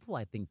 And people,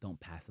 I think, don't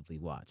passively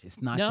watch.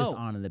 It's not just No.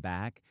 on in the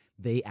back.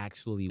 They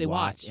actually They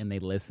watch. and they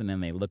listen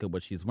and they look at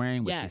what she's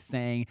wearing, what she's Yes.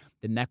 saying,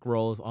 the neck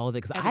rolls, all of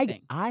it. Because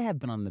Everything. I have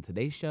been on the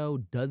Today Show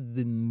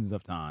dozens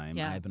of times.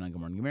 Yeah. I have been on Good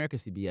Morning America,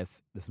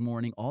 CBS This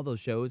Morning, all those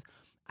shows.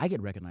 I get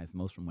recognized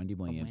most from Wendy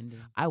From Williams. Wendy.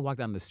 I walk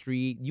down the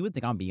street. You would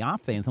think I'm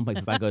Beyonce in some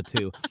places I go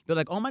to. They're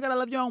like, "Oh my God, I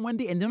love you on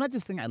Wendy," and they're not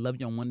just saying "I love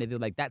you on Wendy." They're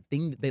like that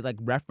thing. They like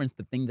reference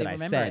the thing that They I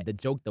remember said, it. the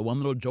joke, the one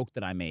little joke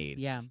that I made.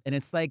 Yeah. And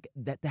it's like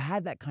that to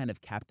have that kind of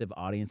captive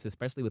audience,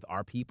 especially with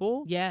our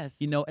people. Yes.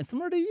 And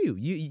similar to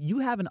you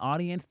have an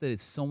audience that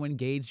is so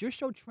engaged. Your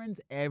show trends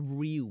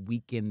every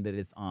weekend that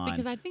it's on.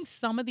 Because I think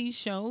some of these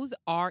shows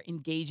are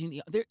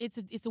engaging.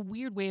 It's a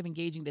weird way of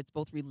engaging that's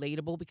both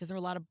relatable because there are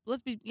a lot of,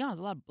 let's be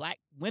honest, a lot of black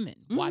women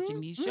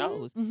watching these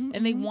shows.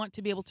 And they want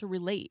to be able to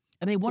relate.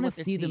 And they want to what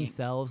they're see seeing.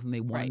 themselves, and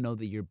they want Right. to know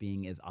that you're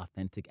being as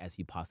authentic as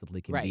you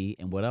possibly can Right. be.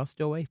 And what else,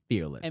 Joey?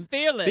 Fearless. And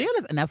fearless.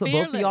 Fearless, and that's what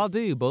both of y'all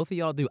Fearless. do. Both of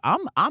y'all do.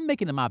 I'm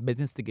making it my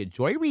business to get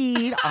Joy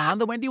Reid on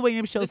the Wendy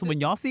Williams show. So when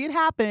y'all see it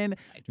happen,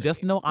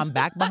 just know I'm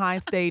back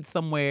behind stage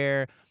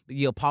somewhere,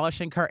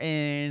 polishing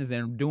curtains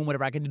and doing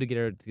whatever I can do to get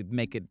her to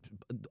make it.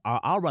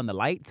 I'll run the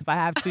lights if I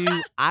have to.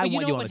 I But you want know you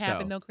what on the would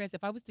happen show. though, Chris?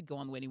 If I was to go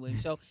on the Wendy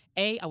Williams show,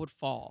 I would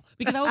fall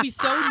because I would be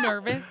so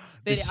nervous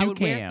The that I shoe would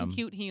wear some cam.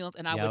 cute heels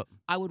and Yep.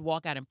 I would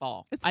walk out and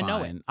fall. It's I know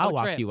fine. it. I'll would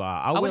walk trip. you out.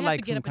 I I'll would wear have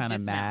like to get some up a kind of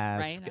dismount,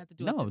 mask. right? I have to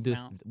do a No,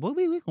 dismount.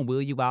 we can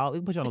wheel you out. We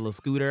can put you on a little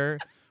scooter.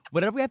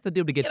 Whatever we have to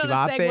do to get Get you on a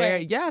out there.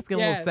 Segway. Yes, get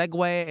a Yes. little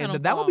Segway. And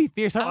And that would be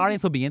fierce. Our I'll be-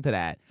 audience will be into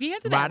that. Be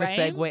into Ride that, right?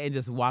 a Segway and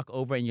just walk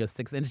over in your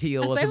 6-inch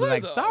heels. say, And be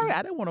like, "Look, sorry,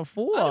 I didn't want to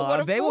fool.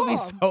 wanna They will be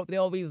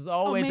so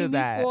Oh, into made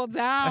that. me fall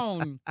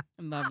down. I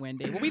love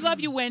Wendy. Well, we love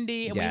you,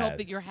 Wendy, and we hope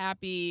that you're Yes.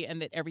 happy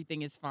and that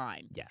everything is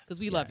fine. Yes. Because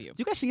we love you.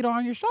 You guys should get her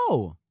on your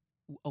show.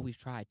 Oh, we've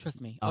tried. Trust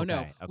me. Oh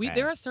no, Okay,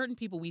 there are certain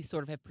people we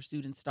sort of have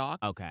pursued and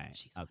stalked. Okay.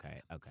 She's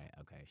Okay.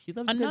 She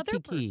loves a Another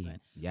good Kiki. person.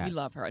 Yes. We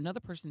love her. Another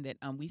person that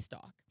we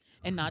stalk,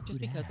 and not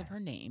just because of her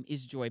name,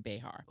 is Joy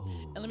Behar.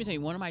 And let me tell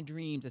you, one of my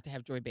dreams is to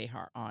have Joy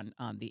Behar on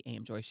the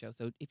AM Joy show.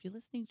 So if you're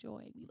listening,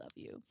 Joy, we love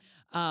you.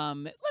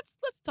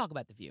 Let's talk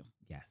about The View.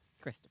 Yes.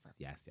 Christopher.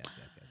 Yes.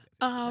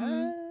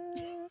 Um,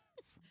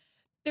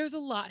 There's a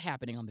lot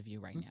happening on The View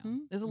right now.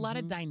 Mhm, There's a lot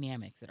of mhm.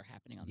 dynamics that are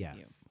happening on The View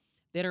Yes.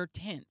 that are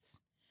tense.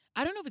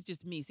 I don't know if it's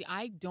just me. See,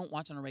 I don't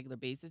watch on a regular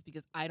basis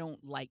because I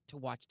don't like to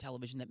watch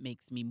television that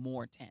makes me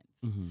more tense.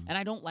 Mhm. And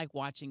I don't like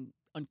watching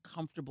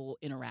uncomfortable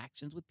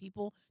interactions with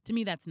people. To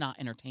me, that's not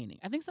entertaining.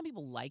 I think some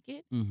people like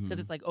it because Mhm.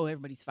 it's like, oh,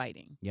 everybody's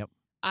fighting. Yep.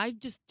 I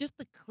just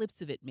the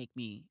clips of it make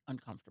me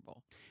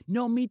uncomfortable.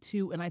 No, me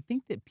too. And I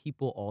think that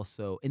people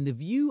also, in The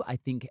View, I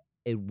think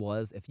it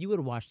was, if you would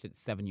have watched it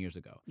 7 years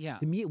ago, Yeah.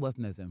 to me, it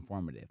wasn't as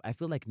informative. I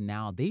feel like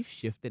now they've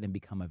shifted and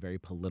become a very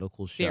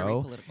political show.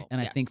 Very political.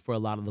 And I yes. think for a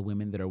lot of the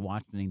women that are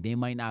watching, they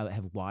might not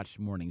have watched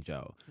Morning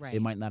Joe. They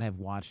Right. might not have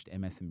watched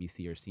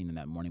MSNBC or CNN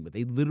that morning, but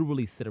they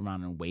literally sit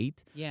around and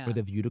wait yeah. for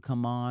The View to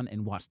come on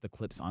and watch the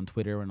clips on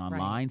Twitter and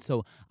online.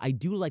 So I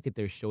do like that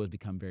their show has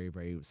become very,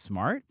 very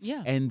smart.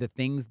 yeah. And the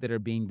things that are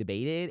being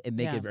debated and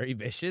they Yeah. get very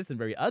vicious and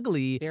very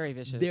ugly. Very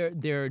vicious.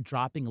 They're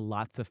dropping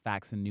lots of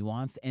facts and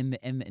nuance, and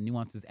the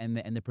nuances, and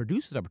the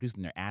producers are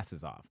producing their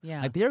asses off.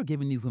 Yeah. Like they're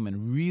giving these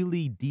women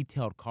really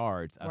detailed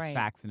cards of Right.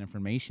 facts and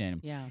information.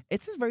 yeah.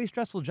 It's a very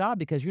stressful job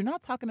because you're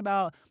not talking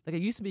about like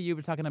it used to be. You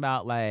were talking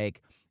about like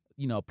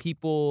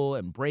people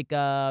and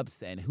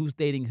breakups and who's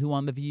dating who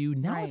on The View.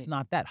 Now it's Right.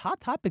 not that. Hot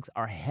Topics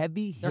are They're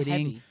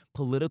heavy-hitting heavy.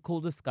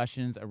 political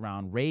discussions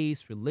around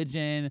race,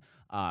 religion,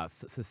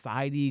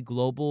 society,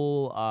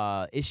 global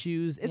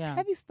issues. It's Yeah.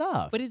 heavy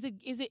stuff. But is it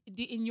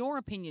in your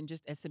opinion,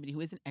 just as somebody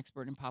who is an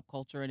expert in pop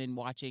culture and in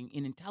watching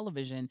and in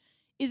television,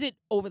 is it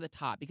over the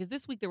top? Because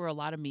this week there were a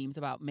lot of memes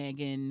about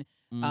Meghan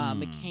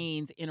Mm,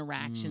 McCain's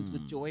interactions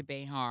with mm, Joy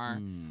Behar,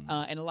 mm.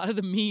 and a lot of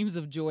the memes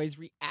of Joy's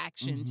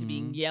reaction to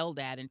being Mhm. yelled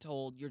at and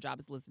told, "Your job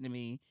is to listen to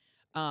me."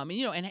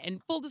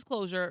 And full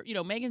disclosure,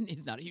 Megan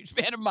is not a huge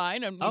fan of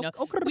mine.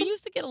 We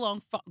used to get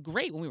along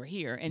great when we were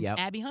here, and Yep.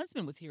 Abby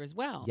Huntsman was here as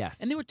well.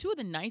 Yes. And they were two of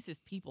the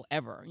nicest people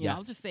ever.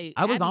 I'll just say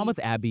I was on Abby- with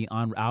Abby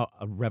on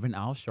Reverend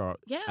Al's show.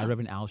 Yeah. At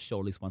Reverend Al's show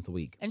at least once a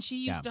week. And she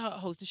used to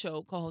host a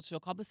show called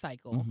The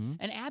Cycle. Mhm.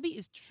 And Abby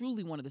is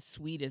truly one of the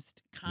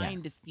sweetest,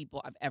 kindest Yes.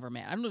 people I've ever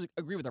met. I don't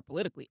agree with her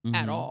politically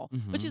at Mhm, all, but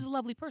mhm. she's a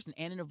lovely person.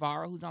 Anna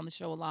Navarro, who's on the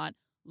show a lot,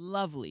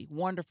 lovely,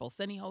 wonderful.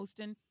 Sunny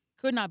Hostin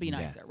could not be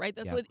nicer, Yes, right?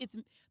 So yep. it's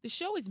the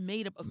show is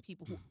made up of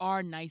people who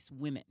are nice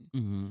women,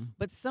 Mhm.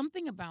 but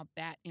something about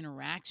that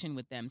interaction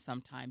with them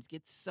sometimes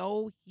gets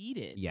so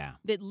heated Yeah.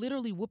 that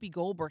literally Whoopi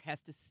Goldberg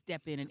has to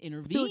step in and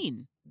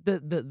intervene.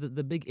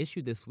 The big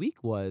issue this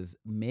week was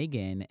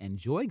Megan and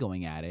Joy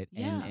going at it,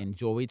 Yeah. and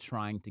Joy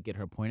trying to get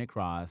her point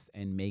across,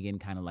 and Megan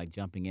kind of like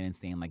jumping in and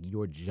saying like,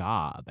 "Your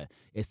job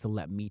is to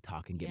let me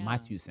talk and get my Yeah.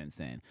 2 cents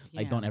in.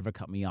 Yeah. Like, don't ever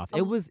cut me off." A-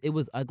 It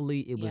was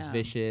ugly. It was Yeah.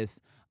 vicious.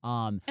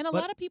 And a but-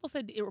 lot of people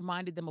said it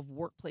reminded them of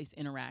workplace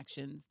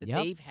interactions that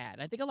Yep. they've had.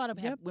 I think a lot of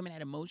Yep. women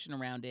had emotion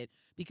around it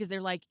because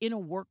they're like in a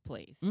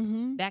workplace.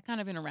 Mhm. That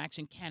kind of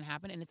interaction can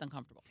happen and it's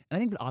uncomfortable. And I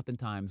think that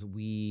oftentimes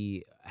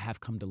we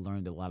have come to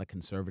learn that a lot of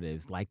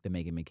conservatives, like the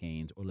Meghan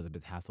McCains or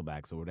Elizabeth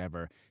Hasselbachs or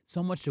whatever,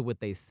 so much of what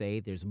they say,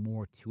 there's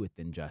more to it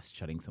than just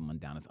shutting someone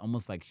down. It's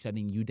almost like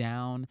shutting you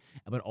down,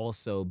 but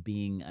also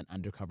being an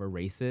undercover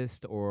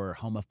racist or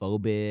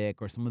homophobic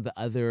or some of the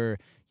other,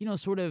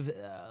 sort of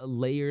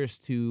layers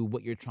to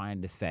what you're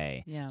trying to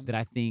say. Yeah. That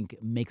I think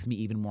makes me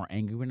even more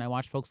angry when I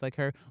watch folks like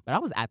her. But I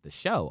was at the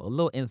show, a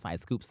little inside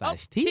scoop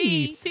 /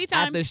 tea tea at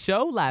time. the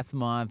show last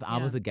month. I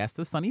Yeah. was a guest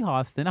of Sunny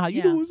Hostin. How you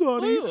Yeah. doing, Sunny?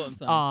 What you doing,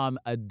 Sunny?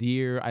 A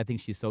dear. I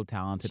think she's so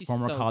talented. She's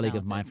Former so colleague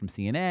of mine talented. from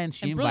CNN.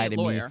 She And brilliant invited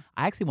me. lawyer.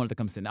 I actually wanted to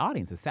come sit in the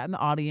audience. I sat in the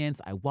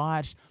audience. I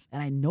watched,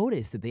 and I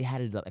noticed that they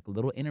had like a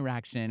little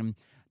interaction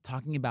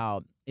talking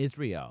about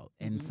Israel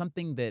and Mhm.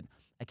 something that.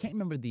 I can't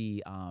remember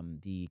the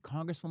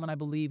congresswoman, I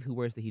believe, who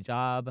wears the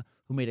hijab,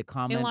 who made a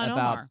comment Ilhan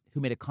Omar.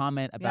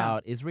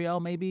 about Israel,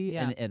 maybe,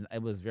 Yeah. and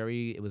it was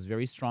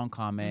very strong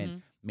comment.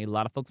 Mhm. Made a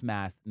lot of folks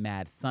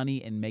mad.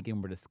 Sunny and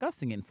Megan were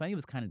discussing it, and Sunny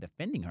was kind of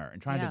defending her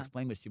and trying to Yeah.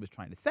 explain what she was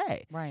trying to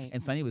say. Right.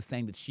 And Sunny was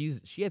saying that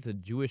she has a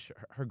Jewish,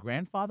 her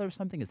grandfather or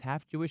something is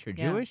half Jewish or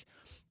Yeah. Jewish.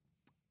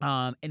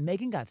 And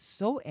Megan got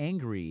so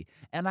angry.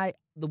 And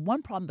the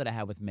one problem that I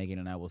have with Megan,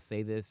 and I will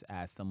say this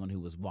as someone who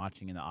was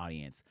watching in the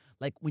audience,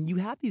 like when you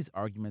have these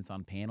arguments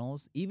on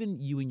panels, even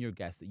you and your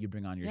guests that you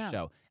bring on your Yeah.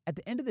 show, at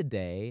the end of the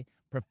day,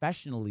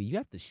 professionally, you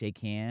have to shake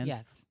hands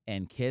Yes.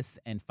 and kiss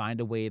and find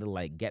a way to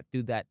like get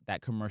through that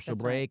commercial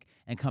That's right. break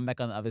and come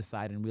back on the other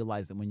side and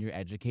realize that when you're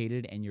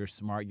educated and you're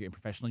smart, you're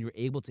professional, you're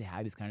able to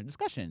have these kind of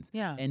discussions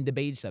Yeah. and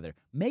debate each other.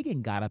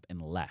 Megan got up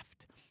and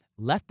left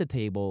the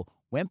table,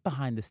 went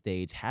behind the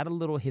stage, had a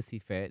little hissy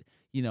fit,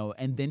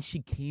 and then she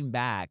came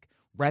back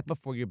right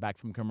before you're back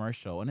from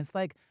commercial. And it's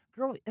like,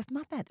 girl, it's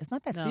not that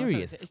No,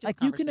 serious. it's just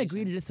Like you can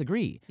agree conversation. to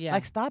disagree. Yeah.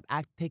 Like stop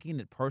taking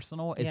it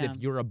personal as Yeah. if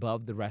you're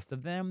above the rest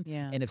of them.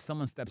 Yeah. And if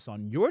someone steps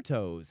on your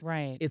toes,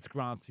 Right. it's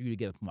grounds for you to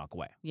get up and walk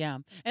away. Yeah.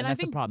 And I that's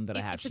think the problem that I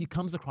it- have. it's a- She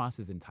comes across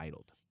as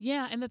entitled.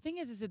 Yeah, and the thing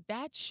is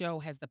that show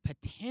has the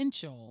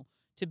potential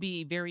to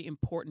be very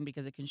important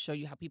because it can show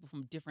you how people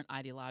from different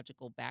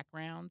ideological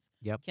backgrounds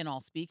Yep. can all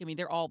speak. I mean,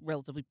 they're all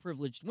relatively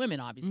privileged women,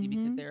 obviously,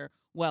 because Mhm. they're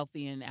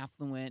wealthy and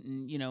affluent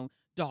and,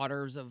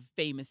 daughters of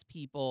famous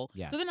people.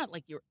 So they're not Yes.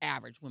 like your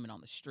average women on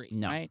the street,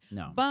 No, right?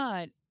 no.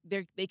 But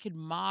they could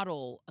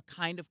model a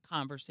kind of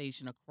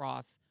conversation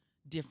across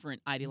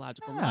different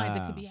ideological lines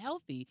that could Yeah. be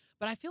healthy.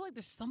 But I feel like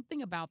there's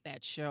something about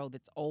that show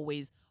that's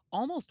always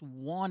almost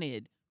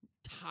wanted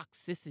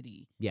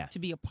toxicity Yes. to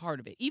be a part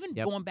of it. Even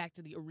Yep. going back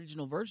to the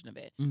original version of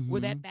it,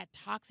 where Mhm. that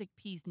toxic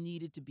piece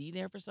needed to be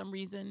there for some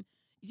reason.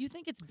 Do you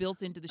think it's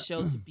built into the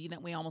show to be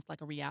that way, almost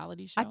like a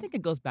reality show? I think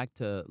it goes back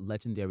to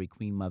legendary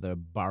Queen Mother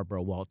Barbara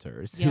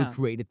Walters, Yeah. who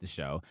created the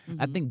show.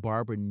 I Mhm. think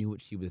Barbara knew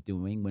what she was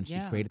doing when she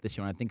Yeah. created the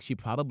show. And I think she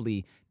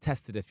probably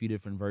tested a few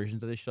different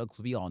versions of the show because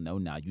we all know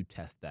now you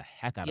test the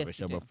heck out of a Yes,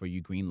 you show do. before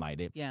you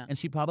greenlight it. Yeah. And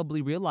she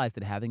probably realized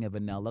that having a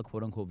vanilla,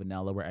 quote unquote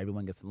vanilla, where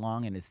everyone gets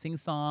along and is sing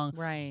song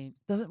Right.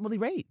 doesn't really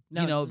rate.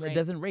 No, it doesn't it rate.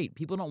 doesn't rate.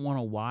 People don't want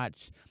to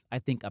watch, I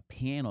think, a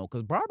panel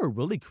because Barbara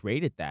really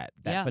created that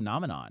Yeah.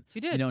 phenomenon. She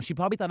did. She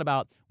probably thought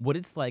about what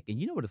it's like, and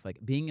you know what it's like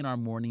being in our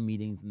morning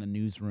meetings in the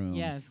newsroom.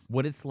 Yes.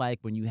 What it's like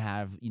when you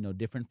have,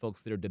 different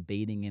folks that are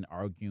debating and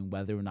arguing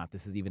whether or not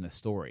this is even a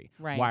story.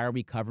 Right. Why are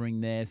we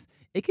covering this?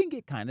 It can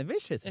get kind of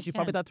vicious. It She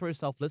probably can. thought to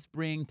herself, let's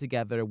bring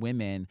together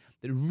women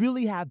that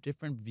really have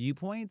different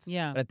viewpoints.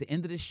 Yeah. But at the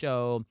end of the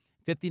show,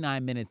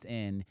 59 minutes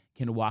in,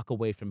 can walk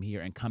away from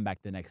here and come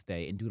back the next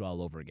day and do it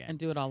all over again. And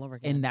do it all over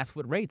again. And that's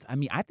what rates. I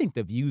mean, I think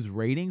the views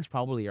ratings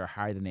probably are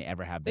higher than they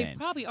ever have They been.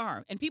 probably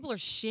are. And people are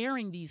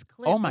sharing these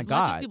clips Oh my as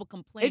much as God. people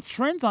complain. It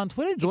trends on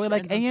Twitter, Joy,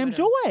 like trends on AM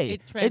Twitter. Joy.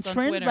 It trends on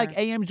Twitter. like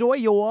AM Joy,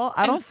 y'all.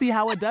 I don't see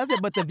how it does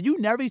it, but the view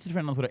never used to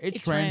trend on Twitter.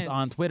 It trends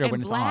on Twitter and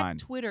when it's Black on.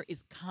 Twitter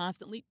is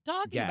constantly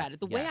talking about Yes, it.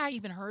 The way I yes.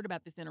 even heard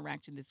about this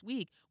interaction this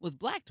week was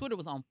Black Twitter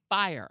was on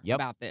fire Yep,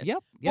 about this.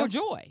 Yep. For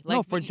joy.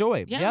 No, for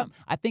joy. Yeah. Yep.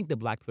 I think the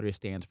Black Twitter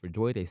stands for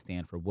joy. They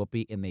stand for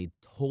Whoopi, and they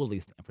totally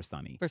stand for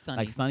Sunny. For Sunny.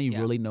 Like Sunny yeah.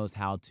 really knows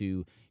how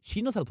to.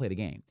 She knows how to play the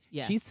game.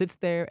 Yes. She sits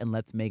there and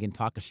lets Megan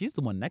talk. 'Cause she's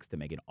the one next to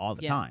Megan all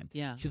the Yeah, time.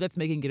 yeah. She lets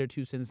Megan get her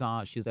 2 cents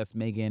off. She lets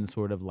Megan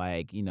sort of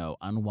like,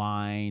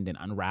 unwind and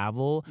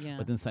unravel. Yeah.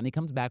 But then Sunny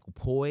comes back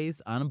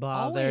poised, unbothered,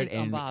 Always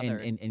and,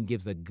 unbothered. and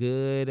gives a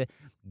good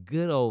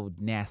old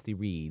nasty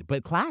read,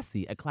 but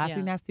classy, a classy,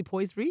 Yeah. nasty,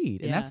 poised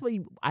read. And Yeah. that's what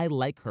I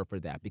like her for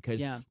that, because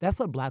Yeah. that's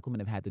what Black women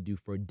have had to do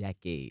for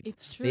decades.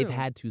 It's true. They've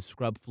had to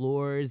scrub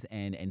floors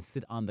and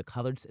sit on the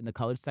colored in the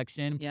colored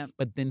section, Yep.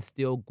 but then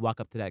still walk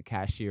up to that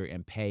cashier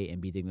and pay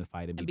and be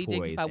dignified and be poised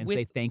dignified and with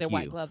say thank their you.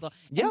 white gloves on.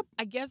 And Yep.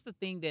 I guess the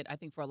thing that I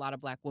think for a lot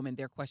of Black women,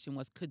 their question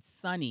was, could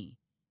Sunny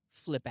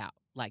flip out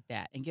like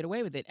that and get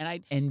away with it?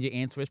 And And your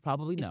answer is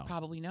probably it's no.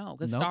 probably no,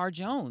 because Nope. Star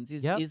Jones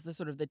Yep. is the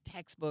sort of the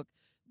textbook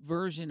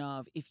version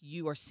of if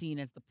you are seen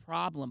as the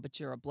problem, but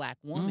you're a Black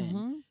woman,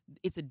 Mhm.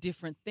 it's a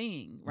different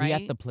thing, right? We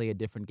have to play a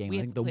different game. We I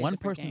have think to the play a one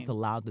different person that's game.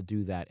 allowed to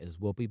do that is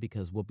Whoopi,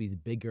 because Whoopi's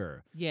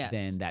bigger Yes.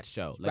 than that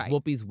show. Like Right.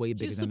 Whoopi's way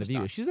bigger She's a than the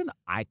viewer. superstar. She's an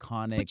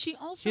iconic. But she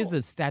also She's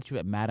the statue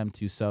at Madame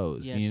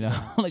Tussauds. Yeah, you she know,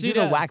 does. like She she's a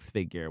does. wax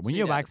figure. When She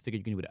you're a wax does. figure,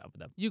 you can do whatever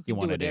you can do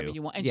want to whatever do.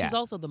 you want. And Yeah. she's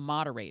also the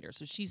moderator.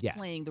 So she's Yes.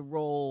 playing the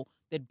role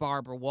that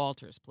Barbara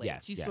Walters played.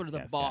 Yes, She's yes, sort of the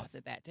yes, boss yes.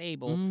 at that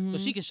table. So Mhm.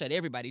 she can shut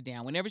everybody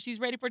down. Whenever she's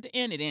ready for it to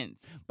end, it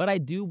ends. But I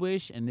do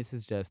wish, and this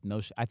is just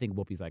I think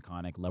Whoopi's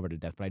iconic, love her to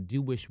death. But I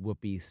do wish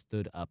Whoopi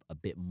stood up a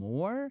bit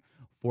more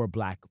for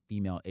Black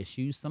female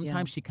issues.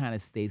 Sometimes she kind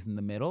of stays in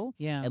the middle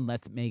Yeah. and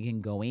lets Megan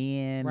go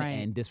in Right.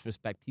 and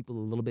disrespect people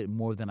a little bit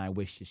more than I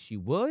wish she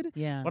would.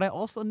 Yeah. But I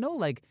also know,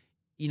 like,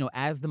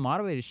 as the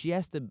moderator, she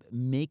has to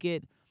make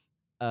it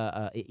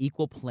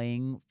equal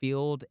playing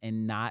field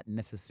and not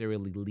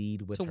necessarily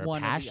lead with to her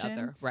one passion, or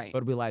the other. Right.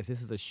 but realize this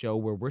is a show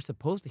where we're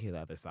supposed to hear the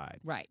other side.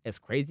 right. As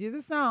crazy as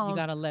it sounds, You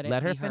gotta let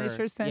it her be finish heard.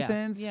 her Yeah,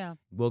 sentence. Yeah.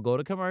 We'll go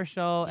to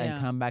commercial Yeah.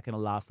 and come back and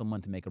allow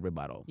someone to make a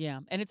rebuttal. Yeah.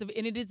 And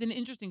it is an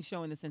interesting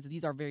show in the sense that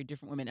these are very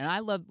different women. And I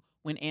love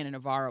when Anna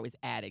Navarro is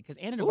added, because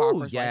Anna Navarro, Ooh,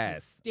 first of all, is yes.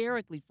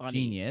 hysterically funny.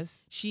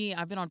 Genius.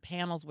 I've been on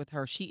panels with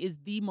her. She is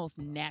the most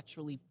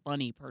naturally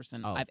funny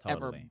person Oh, I've ever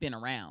totally. been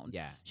around.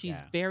 Yeah. She's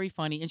yeah. very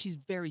funny and she's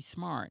very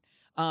smart.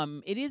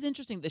 It is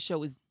interesting. The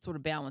show is sort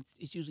of balanced.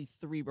 It's usually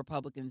 3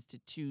 Republicans to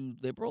 2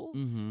 liberals.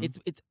 Mhm.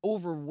 It's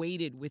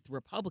overweighted with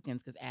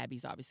Republicans because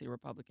Abby's obviously a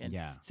Republican.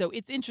 Yeah. So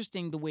it's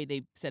interesting the way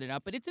they set it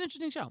up, but it's an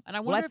interesting show. And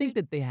I Well, wonder I think if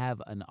that they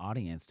have an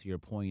audience, to your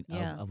point,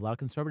 Yeah. of a lot of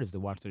conservatives that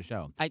watch their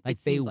show. It Like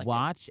they seems like it.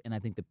 watch, and I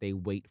think that they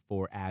wait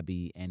for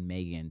Abby and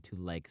Megan to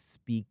like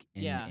speak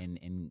and Yeah.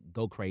 and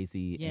go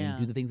crazy Yeah. and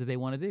do the things that they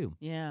want to do.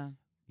 Yeah.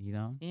 You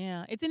know?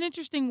 Yeah. It's an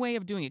interesting way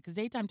of doing it because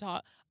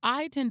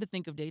I tend to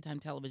think of daytime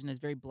television as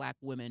very Black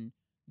women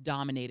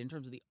dominated in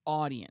terms of the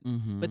audience.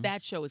 But Mhm.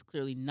 that show is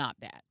clearly not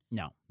that.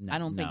 No, I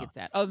don't think no. it's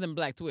that. Other than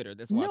Black Twitter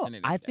that's No, watching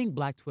it. I every day. think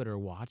Black Twitter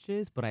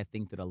watches, but I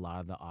think that a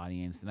lot of the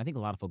audience, and I think a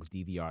lot of folks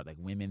DVR, like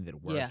women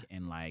that work Yeah.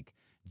 in like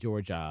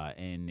Georgia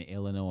and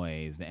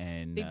Illinois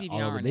and They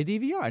all over, DVR they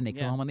DVR and they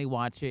come Yeah. home and they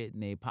watch it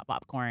and they pop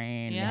popcorn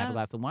and they have Yeah. a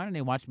glass of wine and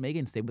they watch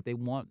Megan say what they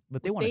want,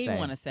 what they What want to they say.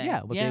 wanna say.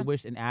 Yeah, what Yeah. they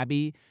wish. And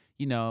Abby,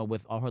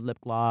 with all her lip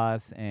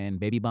gloss and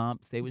baby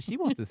bumps, say what she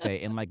wants to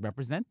say and like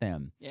represent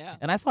them. Yeah.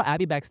 And I saw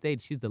Abby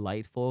backstage. She's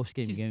delightful.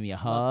 She She's gave me a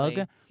lovely.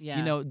 hug. Yeah.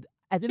 At the She end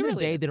of the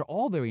really day, is. they're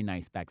all very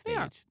nice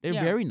backstage. They're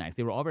Yeah. very nice.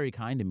 They were all very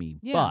kind to me.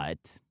 Yeah.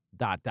 But ...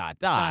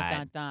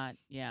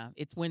 Yeah.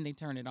 It's when they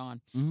turn it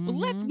on. Well,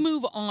 let's Mhm.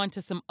 move on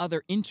to some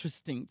other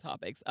interesting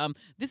topics.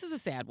 This is a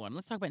sad one.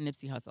 Let's talk about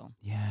Nipsey Hussle.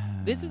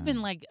 Yeah. This has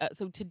been like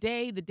so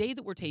today, the day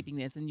that we're taping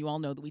this, and you all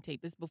know that we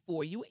tape this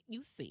before you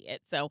see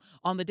it. So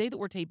on the day that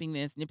we're taping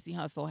this, Nipsey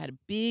Hussle had a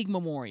big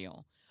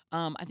memorial.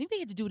 I think they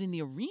had to do it in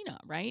the arena,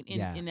 right in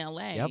Yes.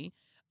 L.A.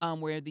 Yep.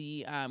 Where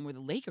the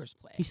Lakers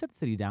play. He shut the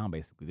city down,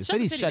 basically. The Shut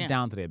the city city shut down.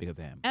 down today because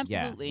of him.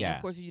 Absolutely. Yeah. And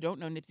of course, if you don't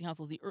know, Nipsey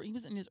Hussle's he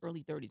was in his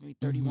early 30s, maybe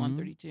 31, Mhm.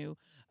 32,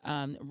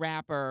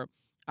 rapper.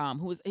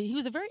 He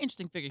was a very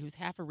interesting figure. He was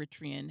half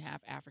Eritrean,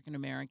 half African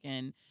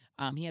American.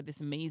 He had this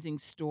amazing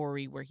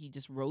story where he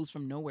just rose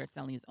from nowhere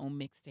selling his own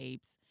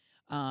mixtapes.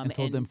 And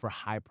sold them for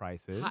high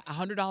prices.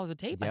 $100 a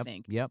tape, I Yep,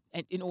 think. Yep.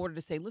 And in order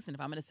to say, listen,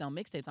 if I'm going to sell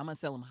mixtapes, I'm going to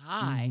sell them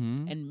high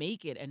Mhm. and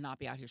make it and not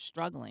be out here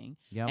struggling.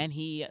 Yep. And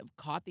he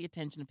caught the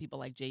attention of people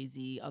like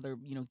Jay-Z, other,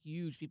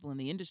 huge people in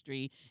the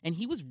industry. And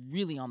he was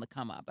really on the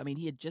come up. I mean,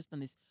 he had just done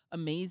this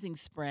amazing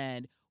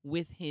spread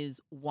with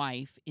his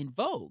wife in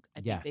Vogue.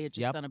 I think they had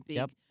just done a big,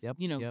 yep.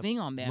 thing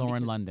on them.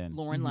 Lauren because London.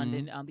 Lauren Mhm.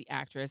 London, the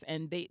actress.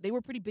 And they were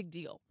a pretty big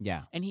deal.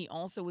 Yeah. And he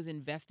also was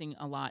investing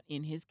a lot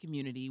in his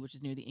community, which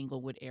is near the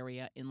Inglewood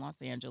area in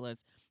Los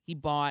Angeles. He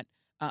bought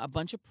a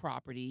bunch of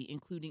property,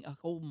 including a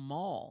whole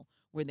mall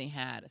where they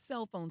had a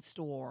cell phone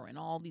store and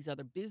all these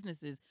other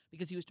businesses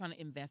because he was trying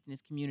to invest in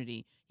his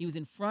community. He was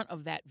in front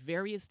of that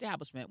very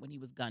establishment when he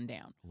was gunned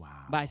down Wow.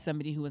 by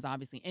somebody who was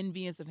obviously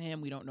envious of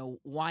him. We don't know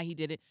why he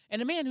did it.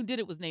 And the man who did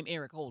it was named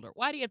Eric Holder.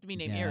 Why do you have to be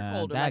named Eric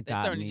Holder that like the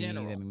got Attorney me.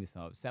 General? That made me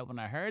so upset when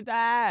I heard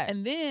that.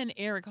 And then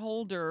Eric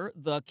Holder,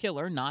 the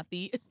killer, not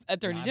the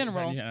Attorney Not the General,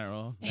 Attorney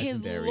General.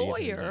 his Legendary Attorney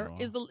lawyer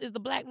General. is the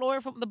black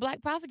lawyer from the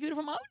black prosecutor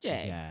from OJ.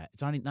 Yeah,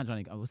 not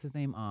Johnny. What's his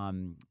name? I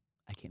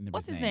can't remember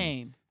What's his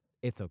name?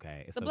 It's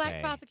okay. It's The okay.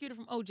 black prosecutor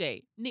from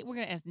OJ. We're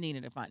gonna ask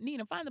Nina to find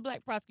the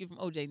black prosecutor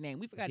from OJ's name.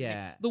 We forgot his name.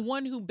 Yeah. The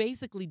one who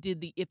basically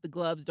did the "if the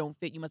gloves don't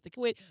fit, you must have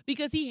quit"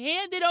 because he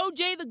handed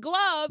OJ the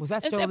glove. Was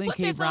that and said, Sterling "Put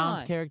K. this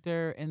Brown's on."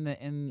 character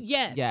in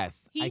Yes.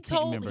 Yes. I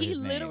can't remember He his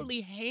name.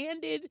 literally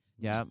handed.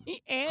 Yep.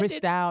 He handed Chris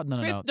Dowd. No.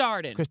 Chris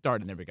Darden. Chris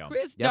Darden. There we go.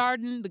 Chris Yep.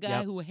 Darden, the guy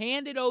Yep. who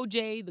handed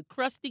OJ the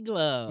crusty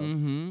glove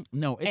Mm-hmm.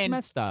 No, it's and,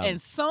 messed up.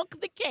 and sunk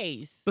the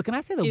case. But can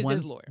I say is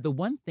his lawyer. the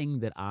one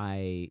thing that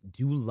I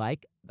do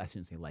like, I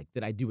shouldn't say like,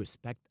 that I do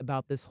respect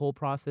about this whole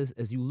process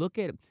is you look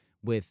at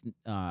with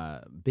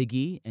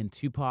Biggie and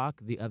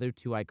Tupac, the other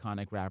two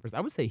iconic rappers. I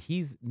would say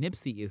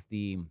Nipsey is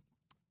the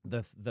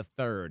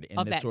third in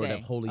Of this that sort day,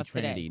 of holy of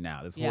today. trinity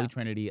now. This Yeah. holy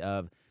trinity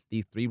of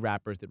these three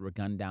rappers that were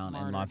gunned down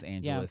in Los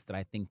Martyred. Yeah. Angeles that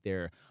I think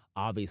they're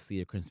obviously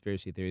a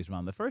conspiracy theories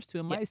around the first two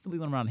and might Yes. still be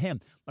one around him.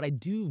 But I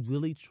do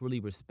really, truly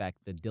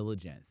respect the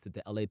diligence that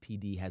the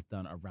LAPD has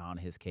done around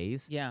his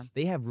case. Yeah.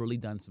 They have really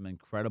done some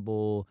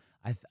incredible,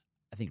 I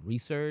think,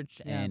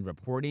 research Yeah. and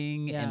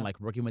reporting Yeah. and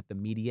like working with the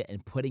media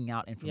and putting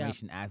out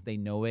information as they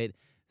know it,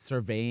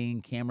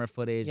 surveying camera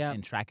footage Yeah.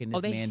 and tracking Oh,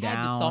 this they man had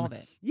down. to solve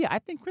it. Yeah, I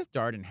think Chris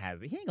Darden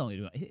has it. He ain't gonna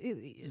do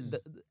it.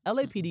 The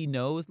LAPD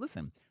knows.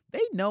 Listen,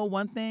 they know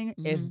one thing.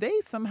 If Mhm. they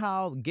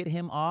somehow get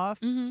him off,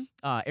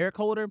 Mm-hmm. Eric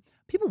Holder,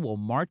 people will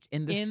march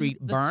in the street,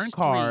 the burn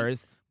cars,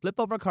 streets. flip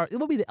over cars. It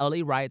will be the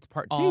LA riots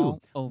part 2.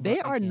 All over They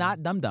are again.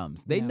 not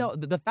dum-dums. They No. know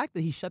the fact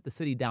that he shut the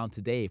city down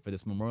today for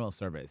this memorial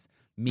service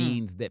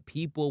means that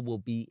people will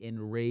be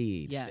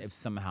enraged if Yes.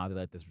 somehow they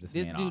let this This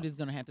man dude off. is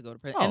going to have to go to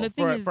prison. Oh, And the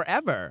thing is,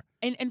 forever.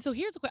 and so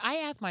here's the question. I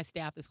asked my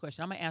staff this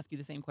question. I'm going to ask you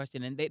the same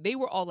question. And they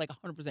were all like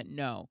 100%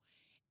 no.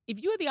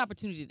 If you had the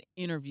opportunity to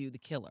interview the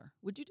killer,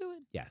 would you do it?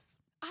 Yes.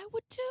 I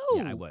would too.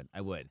 Yeah, I would. I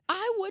would.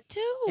 I would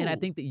too. And I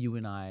think that you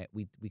and I,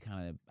 we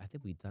kind of, I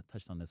think we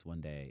touched on this one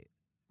day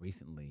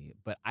recently,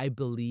 but I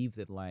believe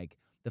that like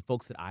the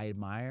folks that I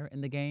admire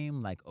in the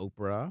game, like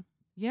Oprah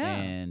yeah.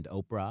 and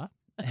Oprah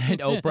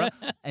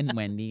and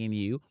Wendy and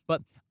you,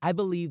 but I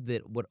believe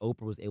that what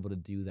Oprah was able to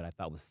do that I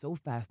thought was so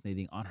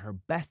fascinating on her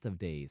best of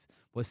days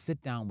was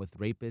sit down with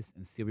rapists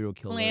and serial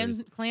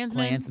killers,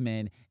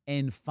 Klansmen,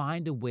 and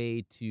find a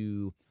way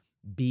to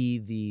be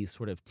the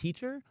sort of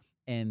teacher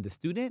and the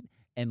student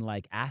and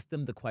like ask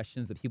them the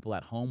questions that people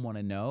at home want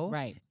to know,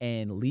 Right.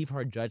 and leave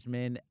her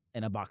judgment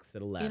in a box to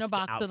the left, In a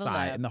box to the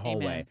outside left. in the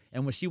hallway. Amen.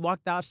 And when she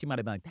walked out, she might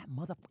have been like, that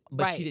mother,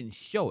 but Right. she didn't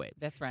show it.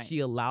 That's right. She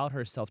allowed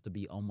herself to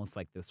be almost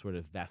like this sort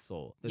of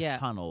vessel, this Yeah.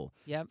 tunnel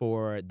Yep.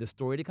 for the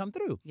story to come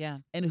through. Yeah.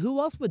 And who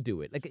else would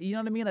do it? Like, you know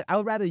what I mean? Like, I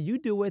would rather you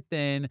do it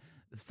than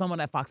someone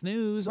at Fox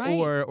News Right.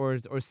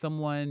 or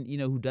someone, you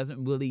know, who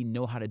doesn't really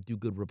know how to do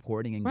good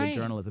reporting and Right.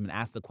 good journalism and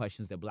ask the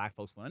questions that black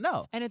folks want to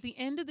know. And at the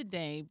end of the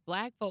day,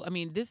 black folk, I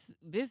mean, this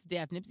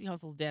death, Nipsey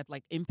Hussle's death,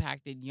 like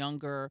impacted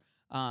younger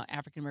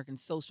African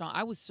Americans so strong.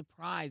 I was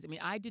surprised. I mean,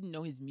 I didn't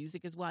know his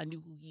music as well. I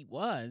knew who he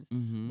was.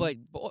 Mm-hmm. But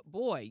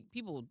boy,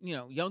 people, you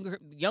know,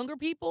 younger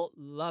people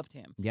loved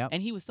him. Yep.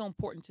 And he was so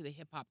important to the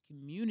hip hop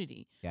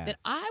community that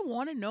Yes. I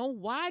want to know,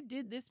 why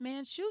did this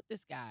man shoot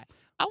this guy?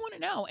 I want to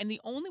know. And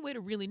the only way to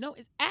really know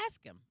is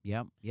ask him.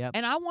 Yep.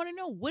 And I want to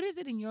know, what is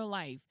it in your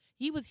life?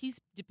 He's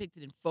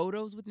depicted in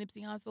photos with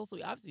Nipsey Hussle, so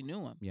you obviously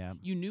knew him. Yep.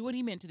 You knew what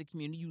he meant to the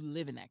community. You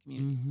live in that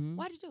community. Mm-hmm.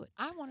 Why'd you do it?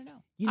 I want to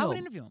know. You I would know,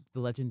 interview him. The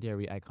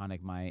legendary,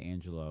 iconic Maya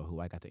Angelou, who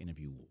I got to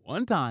interview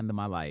one time in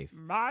my life.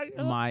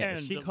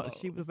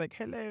 She was like,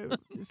 "Hello,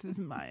 this is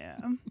Maya."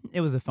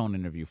 It was a phone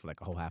interview for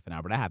like a whole half an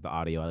hour, but I have the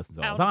audio. I listen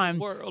to it all the time.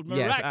 World,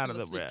 Yes, out of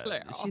the miraculously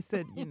world. clear. She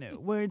said, you know,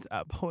 words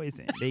are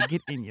poison. They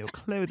get in your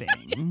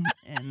clothing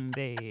and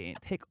they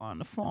take on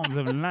the forms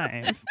of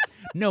life.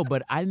 No,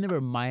 but I remember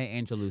Maya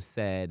Angelou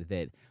said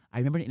that. I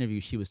remember in an interview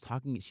she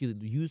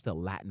used a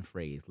Latin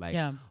phrase like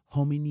Yeah.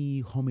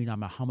 homini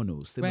hominama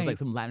hominus. It was Right. like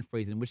some Latin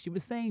phrase in which she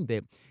was saying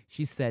that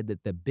she said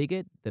that the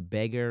bigot, the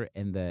beggar,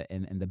 and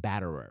the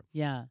batterer,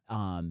 Yeah.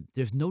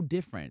 there's no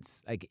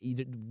difference. Like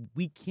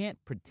we can't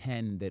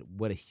pretend that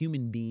what a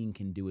human being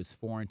can do is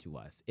foreign to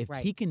us. If he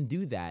Right. can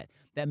do that,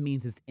 that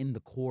means it's in the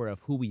core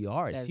of who we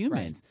are as That's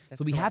humans. right. That's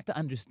So we have correct. to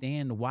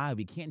understand why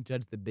we can't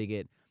judge the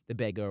bigot, the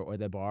beggar, or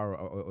the bar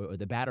or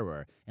the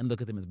batterer and look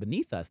at them as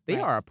beneath us. They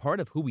Right. are a part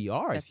of who we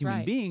are as That's human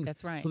right. beings.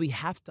 That's right. So we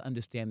have to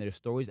understand their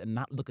stories and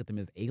not look at them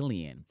as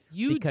alien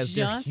You because just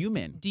they're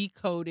human.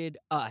 decoded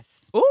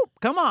us. Oh,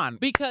 come on.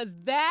 Because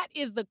that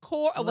is the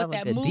core of Love what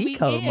it, that the movie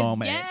decode is.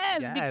 moment.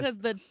 Yes, Yes. because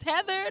the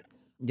tethered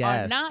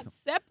are not Yes.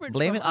 separate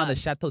Blame from it on the us.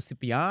 Chateau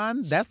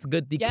Scipion. That's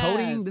good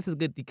decoding. Yes. This is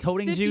good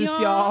decoding juice,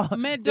 Scipion, y'all. This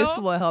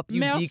Meadow, will help you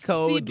merci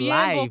decode bien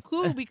life.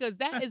 beaucoup, because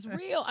that is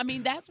real. I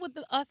mean, that's what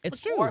the It's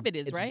core of true. it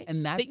is, right?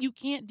 And That that's you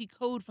can't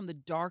decode from the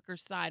darker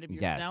side of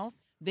yourself.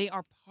 yes. They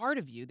are part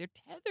of you. They're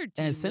tethered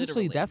to And you, essentially,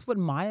 literally. that's what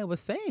Maya was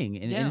saying.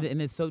 And, Yeah.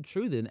 and it's so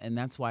true. And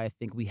that's why I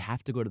think we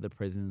have to go to the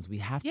prisons. We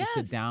have to Yes.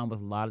 sit down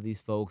with a lot of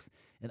these folks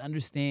and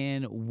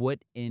understand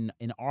what in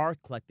our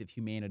collective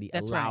humanity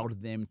That's right.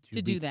 allowed them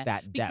to do reach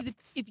that. Because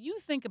depth. if you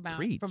think about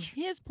from Preach.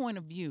 his point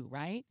of view,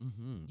 right,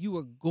 Mm-hmm. you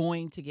are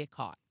going to get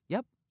caught.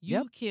 Yep. You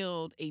Yep.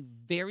 killed a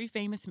very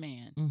famous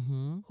man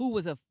Mm-hmm. who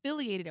was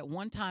affiliated at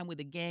one time with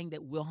a gang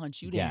that will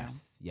hunt you down.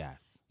 Yes.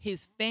 Yes.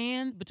 His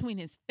fans, between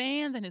his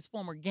fans and his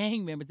former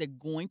gang members, they're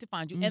going to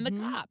find you, and the Mhm,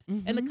 cops.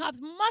 And the mhm. cops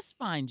must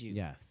find you.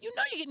 Yes. You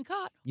know you're getting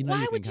caught. You know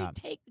Why you're would getting you caught.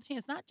 take the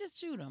chance? Not just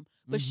shoot him,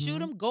 but shoot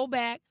Mhm. him, go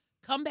back,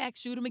 come back,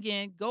 shoot him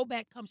again, go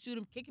back, come shoot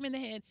him, kick him in the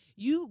head.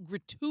 You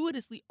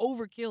gratuitously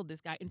overkilled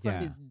this guy in front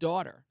of Yeah. his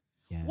daughter.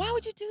 Yeah. Why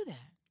would you do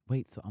that?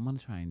 Wait, so I'm gonna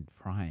try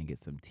and get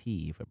some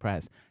tea for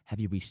press. Have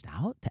you reached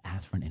out to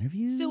ask for an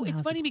interview? So it's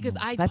How's funny this because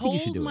going? I 'Cause think you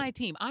should polled do my it.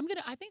 team. I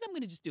think I'm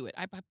gonna just do it.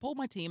 I polled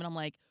my team and I'm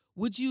like,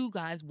 would you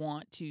guys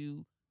want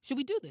to? Should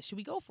we do this? Should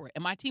we go for it?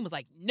 And my team was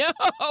like,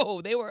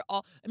 no. They were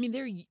all. I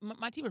mean,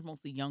 my team was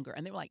mostly younger,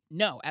 and they were like,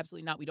 no,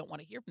 absolutely not. We don't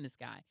want to hear from this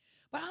guy.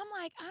 But I'm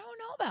like, I don't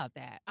know about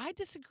that. I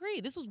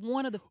disagree. This was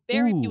one of the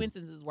very few Ooh.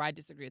 instances where I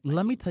disagree with my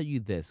Let me team. tell you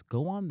this.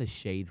 Go on the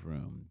Shade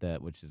Room,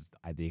 which is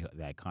the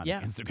iconic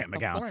Yeah, Instagram of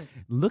account. course.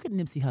 Look at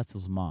Nipsey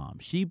Hussle's mom.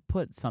 She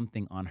put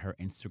something on her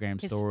Instagram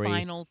His story.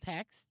 final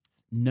texts.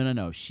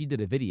 No. She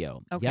did a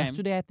video. Okay.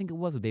 Yesterday, I think it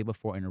was, the day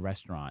before, in a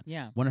restaurant.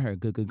 Yeah. One of her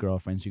good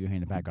girlfriends, you can hear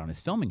in the background,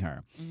 is filming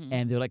her. Mhm.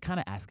 And they're like kind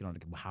of asking her,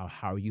 like, how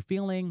are you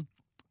feeling?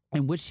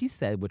 And what she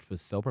said, which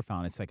was so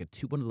profound, it's like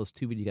one of those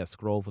two videos you got to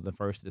scroll from the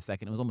first to the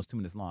second. It was almost 2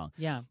 minutes long.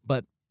 Yeah.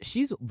 But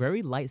she's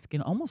very light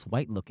skinned, almost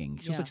white looking.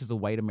 She looks Yeah. like she's a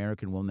white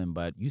American woman,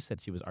 but you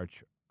said she was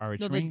Eritrean.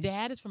 No, the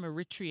dad is from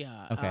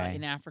Eritrea Okay.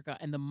 in Africa,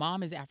 and the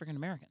mom is African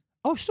American.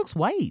 Oh, she looks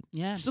white.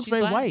 Yeah, She looks she's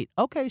very black. white.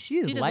 Okay, she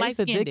is She just light as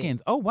the light-skinned it.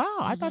 Dickens. Oh wow,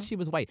 I thought Mhm. she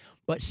was white.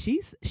 But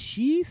she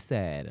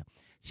said,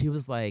 she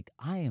was like,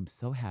 I am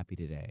so happy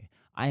today.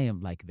 I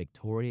am like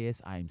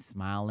victorious. I am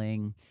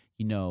smiling.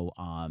 You know,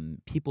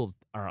 people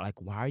are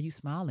like, why are you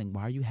smiling?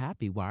 Why are you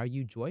happy? Why are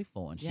you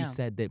joyful? And she Yeah.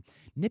 said that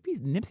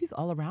Nipsey's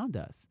all around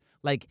us.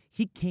 Like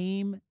he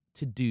came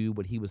to do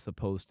what he was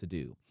supposed to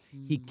do.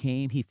 He Mm.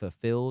 came, he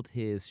fulfilled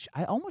his,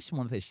 I almost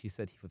want to say she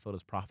said he fulfilled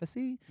his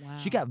prophecy. Wow.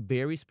 She got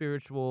very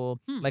spiritual,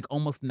 Hmm. like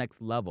almost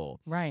next level.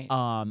 right.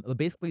 But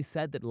basically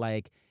said that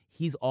like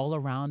he's all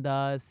around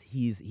us.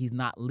 He's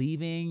not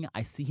leaving.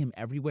 I see him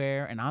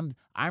everywhere, and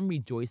I'm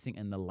rejoicing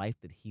in the life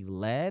that he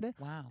led.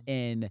 Wow.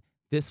 And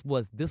this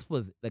was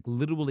like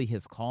literally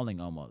his calling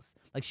almost.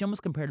 Like she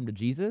almost compared him to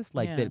Jesus,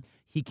 like Yeah. that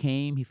he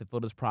came, he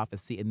fulfilled his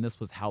prophecy, and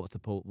this was how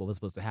what was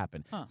supposed to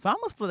happen. Huh. So I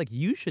almost feel like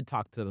you should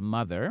talk to the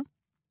mother,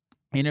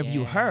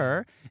 interview Yeah.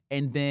 her,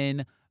 and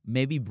then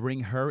maybe bring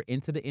her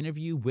into the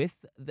interview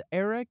with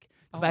Eric.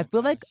 Because Oh I my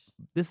feel like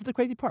gosh. this is the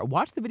crazy part.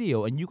 Watch the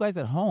video, and you guys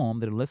at home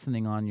that are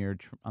listening on your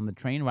on the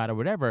train ride or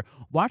whatever,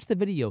 watch the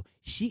video.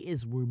 She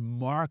is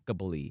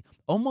remarkably,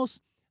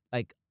 almost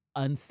like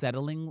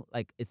unsettling.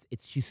 Like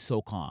she's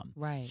so calm.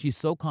 Right. She's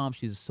so calm.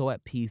 She's so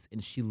at peace,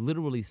 and she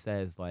literally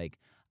says like,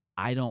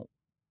 "I don't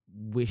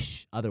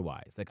wish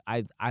otherwise. Like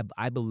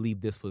I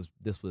believe this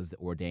was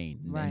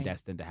ordained and Right.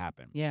 destined to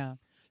happen." Yeah.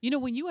 You know,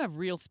 when you have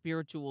real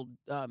spiritual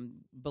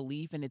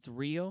belief and it's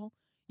real,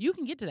 you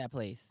can get to that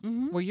place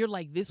Mhm. where you're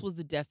like, this was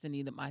the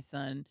destiny that my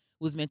son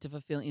was meant to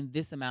fulfill in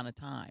this amount of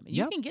time. And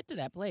you Yep. can get to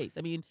that place.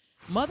 I mean,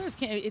 mothers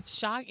can't, it's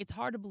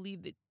hard to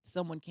believe that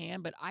someone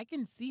can, but I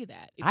can see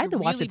that. If I had you to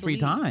watch really it 3 believe.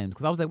 times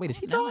because I was like, "Wait, is Oh,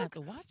 she now I have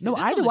drunk?" to watch it. No, This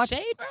I had on to the watch.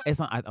 Shade Room? It's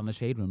on the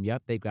Shade Room.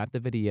 Yep, they grabbed the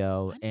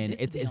video, I need and this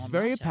to it's be it's on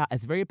very my show.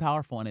 it's very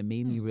powerful, and it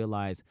made me Hmm.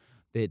 realize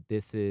that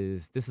this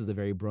is a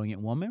very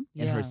brilliant woman,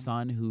 and Yeah. her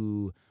son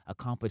who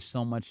accomplished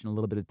so much in a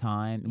little bit of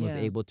time and was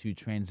Yeah. able to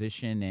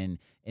transition and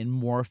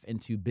morph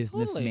into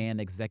businessman,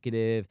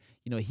 executive.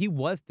 You know, he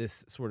was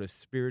this sort of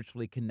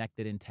spiritually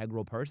connected,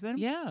 integral person.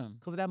 Yeah.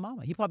 Because of that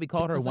mama. He probably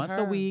called her Because of once a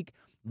her. week,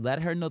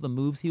 let her know the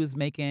moves he was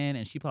making,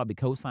 and she probably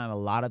co-signed a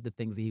lot of the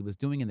things that he was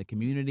doing in the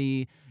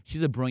community.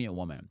 She's a brilliant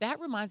woman. That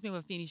reminds me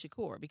of Afeni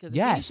Shakur, because Afeni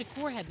Yes.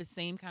 Shakur had the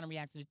same kind of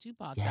reaction to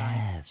Tupac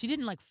dying. She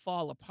didn't Yes. like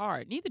fall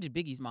apart. Neither did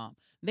Biggie's mom.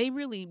 They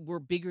really were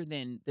bigger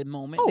than the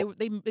moment. Oh.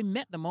 They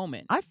met the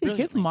moment. I think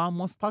his brilliantly. mom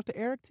wants to talk to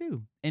Eric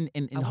too, and I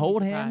wouldn't be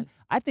hold him. surprised.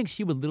 I think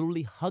she would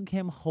literally hug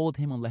him, hold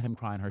him, and let him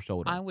cry on her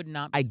shoulder. I would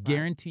not be I surprised.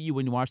 guarantee you,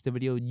 when you watch the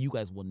video, you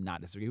guys will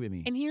not disagree with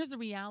me. And here's the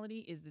reality: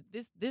 is that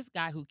this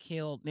guy who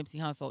killed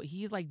Nipsey Hussle,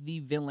 he's like the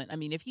villain. I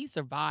mean, if he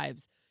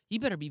survives, he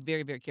better be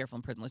very, very careful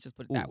in prison. Let's just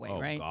put it that Ooh, way, oh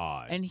right?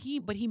 God. And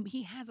he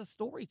has a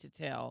story to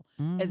tell.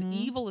 As Mhm.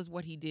 evil as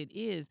what he did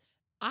is,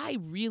 I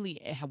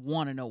really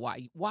want to know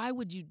why. Why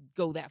would you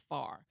go that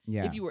far?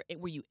 Yeah. If you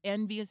were you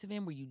envious of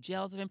him? Were you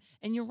jealous of him?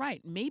 And you're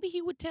right. Maybe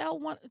he would tell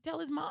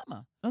his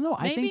mama. Oh, no,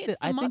 Maybe it's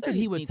the I think mother that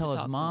he he would needs to tell his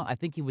talk to mom. him. I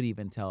think he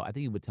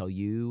would tell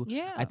you.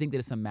 Yeah. I think that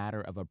it's a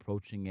matter of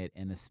approaching it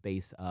in a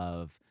space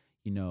of,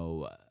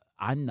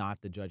 I'm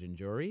not the judge and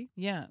jury.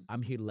 Yeah.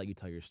 I'm here to let you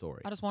tell your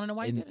story. I just want to know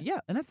why you And did it. yeah,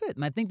 and that's it.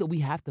 And I think that we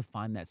have to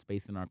find that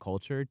space in our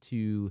culture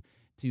to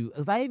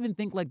because I even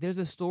think like there's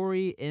a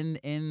story in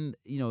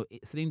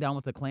sitting down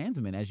with a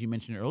Klansman, as you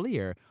mentioned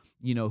earlier,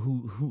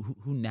 who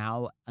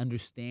now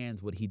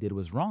understands what he did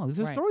was wrong. There's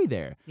a Right. story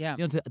there. Yeah.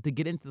 To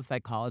get into the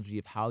psychology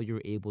of how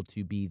you're able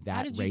to be How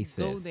that did you racist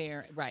go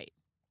there? Right.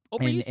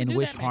 Oprah used to and do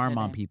wish that back in harm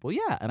the on day. people.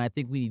 Yeah, and I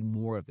think we need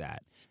more of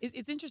that.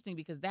 It's interesting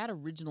because that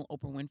original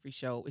Oprah Winfrey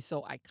show is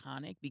so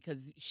iconic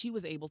because she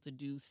was able to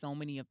do so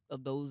many of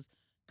those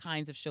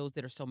kinds of shows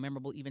that are so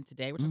memorable even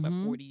today. We're talking about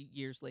Mhm. 40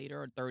 years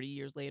later or 30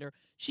 years later.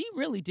 She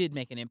really did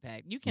make an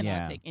impact. You cannot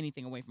Yeah. take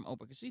anything away from Oprah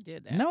because she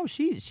did that. No,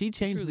 she changed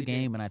truly the did.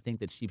 game, and I think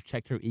that she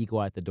checked her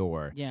ego at the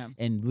door Yeah.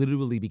 and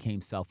literally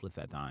became selfless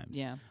at times.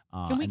 Yeah.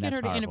 Can we and get that's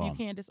her to interview powerful.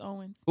 Candace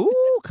Owens?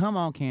 Ooh, come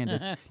on,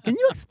 Candace. Can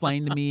you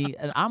explain to me?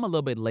 And I'm a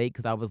little bit late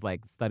because I was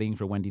like studying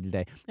for Wendy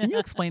today. Can you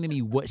explain to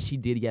me what she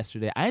did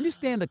yesterday? I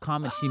understand the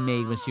comment she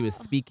made when she was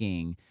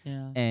speaking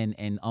Yeah.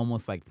 and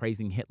almost like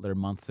praising Hitler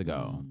months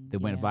ago that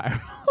went yeah.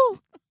 viral.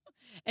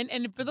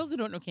 And for those who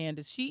don't know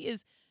Candace, she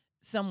is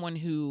someone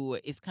who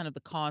is kind of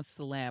the cause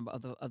celeb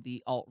of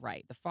the alt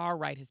right. The far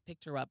right has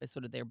picked her up as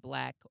sort of their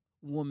black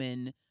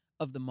woman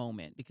of the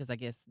moment because I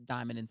guess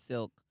Diamond and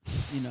Silk,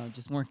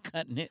 just weren't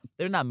cutting it.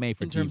 They're not made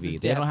for In terms of TV.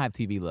 They depth. don't have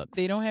TV looks.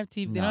 They don't have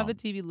TV. They don't have No. the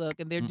TV look,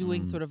 and they're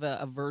doing Mm-mm. sort of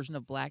a version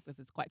of blackness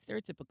that's quite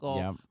stereotypical.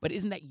 Yep. But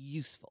isn't that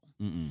useful?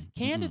 Mm-mm.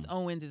 Candace Mm-mm.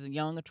 Owens is a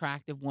young,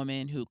 attractive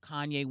woman who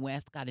Kanye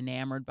West got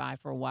enamored by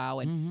for a while,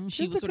 and Mhm.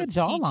 she She's was a sort of good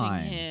teaching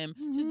jawline. him.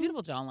 She's a Mhm.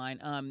 beautiful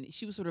jawline.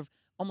 She was sort of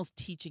almost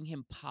teaching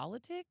him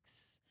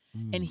politics,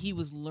 and he Mm.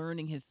 was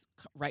learning his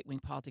right wing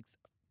politics,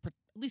 at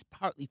least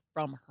partly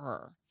from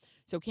her.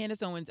 So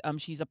Candace Owens,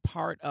 she's a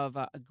part of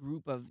a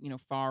group of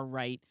far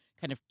right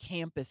kind of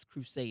campus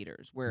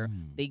crusaders where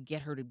Mm. they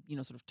get her to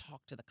sort of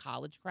talk to the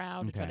college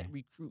crowd to try to Okay.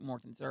 recruit more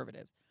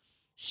conservatives.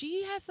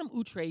 She has some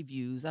outre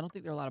views. I don't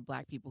think there are a lot of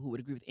black people who would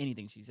agree with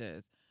anything she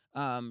says.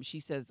 She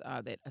says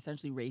that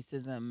essentially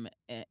racism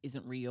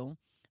isn't real,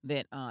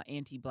 that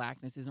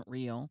anti-blackness isn't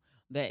real,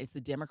 that it's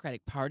the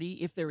Democratic Party.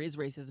 If there is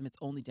racism, it's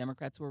only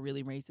Democrats who are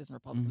really racist and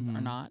Republicans are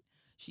Mhm. not.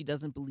 She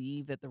doesn't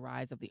believe that the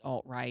rise of the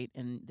alt-right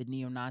and the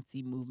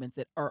neo-Nazi movements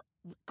that are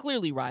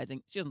clearly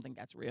rising, she doesn't think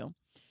that's real.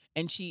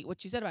 And what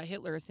she said about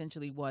Hitler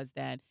essentially was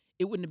that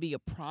it wouldn't be a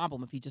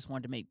problem if he just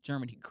wanted to make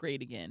Germany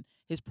great again.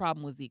 His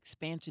problem was the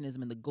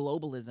expansionism and the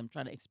globalism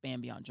trying to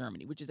expand beyond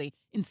Germany, which is a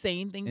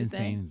insane thing to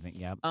say. Insane thing.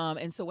 Yep.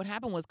 And so what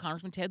happened was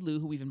Congressman Ted Lieu,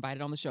 who we've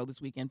invited on the show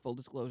this weekend, full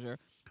disclosure,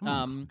 Come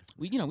on,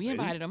 we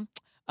invited him.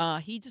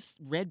 He just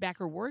read back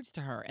her words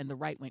to her, and the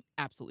right went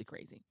absolutely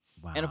crazy.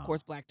 Wow. And of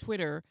course, Black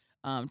Twitter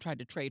tried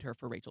to trade her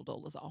for Rachel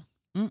Dolezal.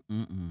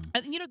 Mm-mm-mm.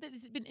 And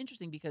this has been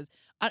interesting because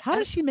How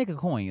does she make a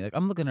coin? Like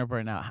I'm looking at her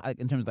right now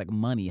in terms of like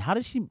money. How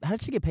does she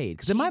get paid?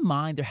 Because in my She's-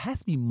 mind, there has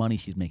to be money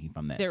she's making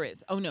from this. There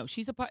is. Oh no,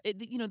 she's a part.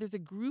 There's a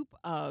group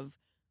of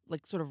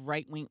like sort of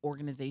right wing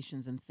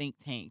organizations and think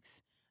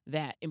tanks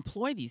that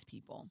employ these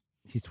people.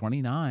 She's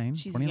 29.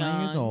 She's 29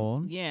 years young,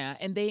 old. Yeah,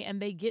 and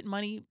they get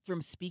money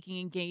from speaking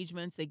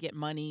engagements. They get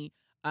money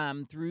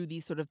through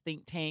these sort of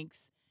think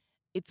tanks.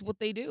 It's what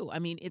they do. I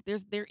mean,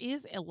 there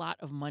is a lot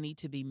of money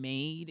to be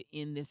made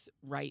in this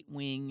right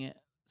wing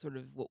sort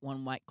of what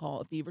one might call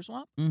a fever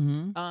swamp.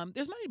 Mm-hmm.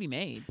 There's money to be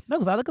made. No,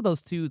 because I look at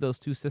those two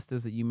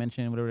sisters that you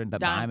mentioned, whatever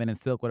Diamond and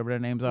Silk, whatever their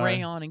names are.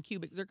 Rayon and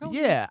Cubic Zirconia.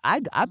 Yeah,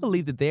 I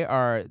believe that they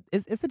are.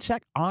 It's a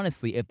check.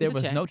 Honestly, if there It's a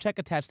was check. no check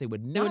attached, they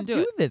would not wouldn't do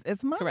do it. this.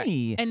 It's Correct.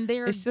 money. And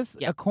they're It's just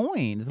yeah. a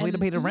coin. It's a way to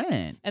And- pay the mhm.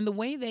 rent. And the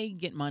way they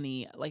get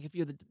money, like if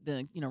you're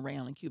the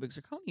Rayon and Cubic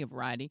Zirconia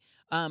variety,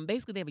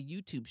 basically they have a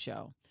YouTube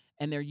show.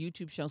 And their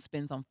YouTube show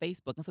spins on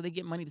Facebook. And so they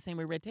get money the same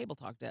way Red Table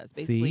Talk does.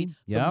 Basically, See?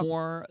 Yep. the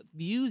more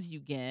views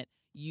you get,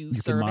 you You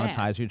can serve monetize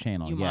ads. your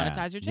channel. You yeah.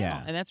 monetize your channel.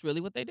 Yeah. And that's really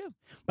what they do.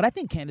 But I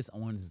think Candace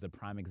Owens is a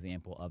prime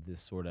example of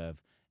this sort of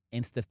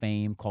insta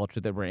fame culture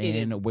that we're It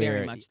in, is where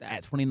very much that.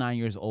 at 29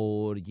 years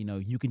old,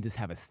 you can just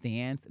have a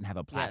stance and have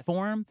a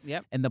platform,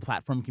 Yep. and the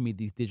platform can be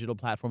these digital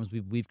platforms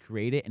we've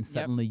created, and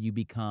suddenly you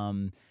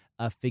become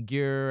a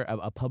figure,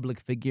 a public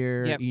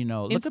figure. Yep.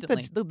 Look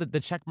Instantly. at the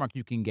check mark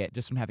you can get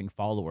just from having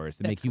followers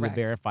to That's make you correct.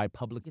 a verified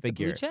public Get the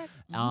blue figure. check.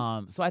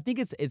 Mhm. So I think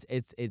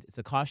it's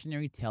a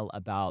cautionary tale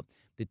about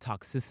the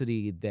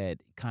toxicity that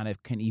kind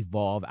of can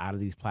evolve out of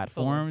these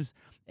platforms,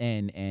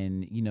 and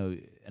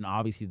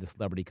obviously the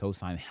celebrity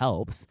cosign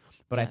helps,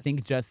 but I think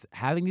Yes. just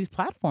having these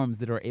platforms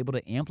that are able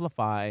to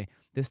amplify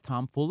this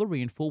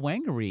tomfoolery and full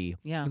wangery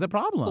Yeah. is a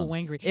problem. Full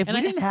wangery. If And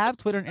we I- didn't have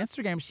Twitter and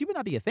Instagram, she would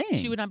not be a thing.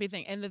 She would not be a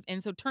thing.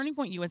 And so Turning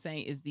Point USA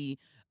is the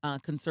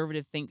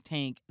conservative think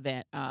tank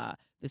that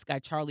this guy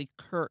Charlie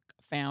Kirk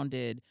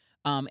founded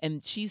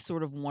And she's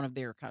sort of one of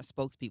their kind of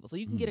spokespeople. So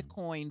you can get a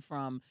coin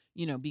from,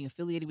 being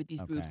affiliated with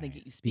these groups. And they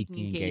get you speaking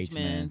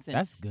engagements. And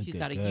That's good. she's good,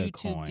 got a good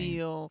YouTube coin.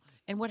 deal.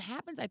 And what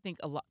happens, I think,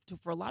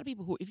 for a lot of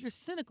people who, if you're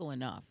cynical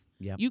enough,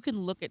 Yep. you can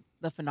look at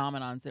the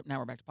phenomenons. Now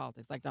we're back to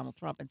politics, like Donald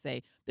Trump, and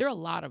say there are a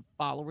lot of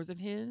followers of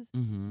his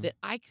Mhm. that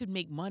I could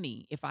make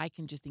money if I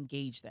can just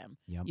engage them.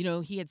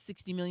 Yep. He had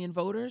 60 million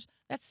voters.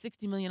 That's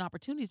 60 million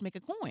opportunities to make a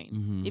coin.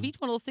 Mhm. If each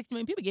one of those 60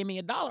 million people gave me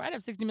 $1, I'd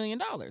have $60 million.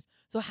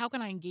 So how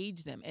can I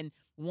engage them? And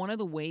one of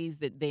the ways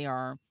that they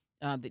are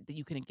that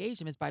you can engage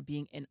them is by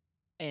being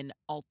an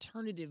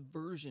alternative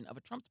version of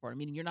a Trump supporter,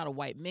 meaning you're not a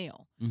white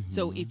male.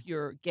 So Mhm. if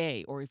you're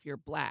gay or if you're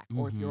black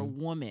or if you're a Mhm.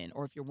 woman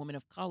or if you're a woman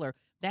of color,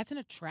 that's an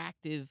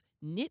attractive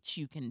niche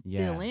you can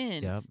Yeah. fill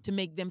in Yep. to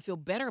make them feel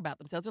better about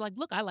themselves. They're like,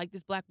 look, I like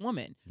this black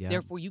woman. Yep.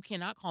 Therefore, you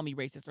cannot call me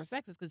racist or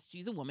sexist because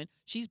she's a woman,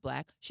 she's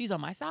black, she's on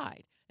my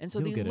side. And so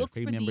You'll they get look a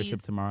free for membership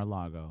these. to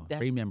Mar-a-Lago. Free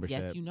That's-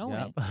 membership. yes, you know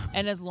Yep.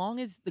 And as long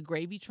as the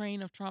gravy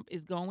train of Trump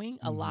is going,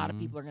 a lot of Mhm.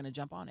 people are going to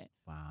jump on it.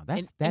 Wow,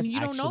 And that's you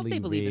don't know if they actually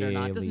believe it or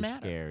not. It doesn't really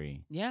matter.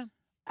 Scary. Yeah.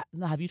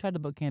 Now, have you tried to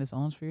book Candace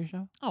Owens for your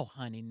show? Oh,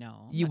 honey,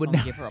 no. I'm You not would gonna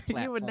never give her a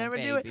platform. you would never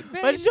do it. baby.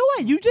 But Baby.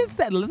 Joy, you just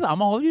said, listen, I'm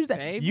gonna hold you.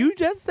 Baby. You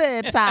just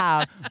said,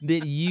 child,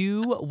 that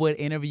you would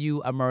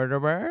interview a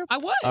murderer, I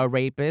would. a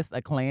rapist,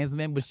 a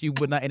Klansman, but you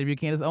would not interview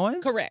Candace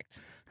Owens.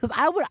 Correct. Because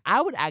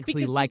I would actually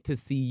Because like to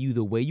see you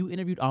the way you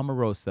interviewed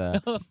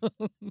Omarosa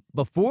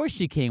before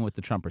she came with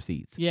the Trump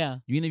receipts. Yeah.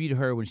 You interviewed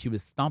her when she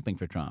was stomping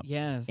for Trump.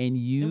 Yes. And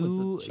It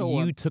was a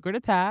chore. you took her to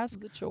It task.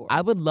 was a chore.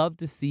 I would love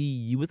to see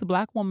you as a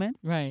black woman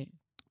Right.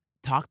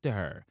 talk to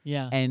her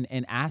Yeah. and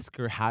ask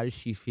her how does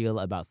she feel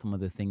about some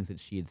of the things that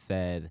she had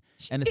said,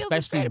 She and feels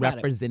especially great about it.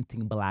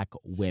 representing black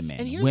women,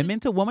 And here's women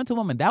to woman to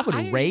woman. That would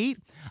I- rate.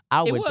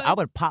 I It would would. I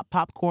would pop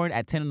popcorn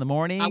at 10 in the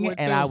morning, would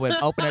and I too. would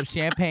open up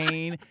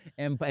champagne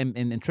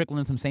and trickle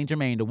in some Saint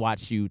Germain to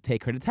watch you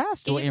take her to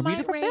task, Joy, It and read might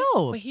it for rate,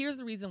 Phil. But here's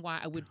the reason why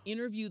I would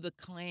interview the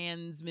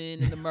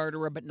Klansman and the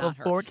murderer, but not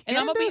her. Before And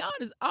I'm gonna be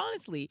Candace?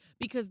 honestly,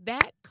 because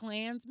that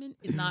Klansman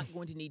is not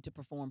going to need to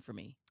perform for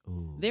me.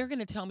 Ooh. They're going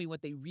to tell me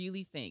what they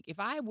really think. If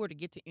I were to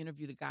get to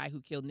interview the guy who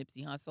killed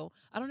Nipsey Hussle,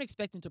 I don't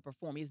expect him to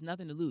perform. He has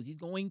nothing to lose. He's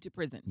going to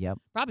prison, Yep.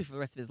 probably for the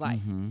rest of his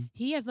life. Mhm.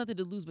 He has nothing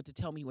to lose but to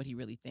tell me what he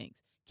really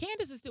thinks.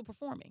 Candace is still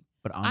performing.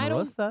 But I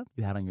don't- Omarosa,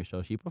 you had on your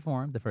show, she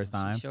performed the first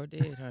time. She sure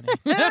did, honey.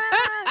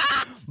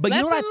 But you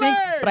know what I Lesson think?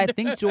 But I learned.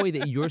 think, Joy,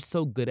 that you're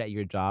so good at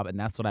your job, and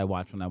that's what I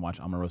watch when I watch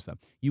Omarosa.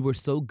 You were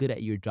so good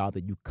at your job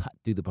that you cut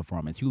through the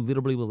performance. You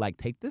literally were like,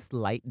 take this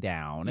light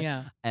down,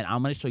 Yeah, and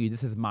I'm going to show you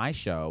this is my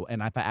show.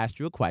 And if I asked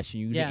you a question,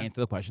 you Yeah. didn't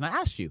answer the question I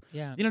asked you.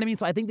 yeah. You know what I mean?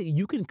 So I think that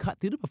you can cut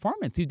through the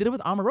performance. You did it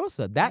with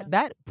Omarosa.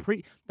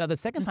 The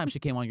second time she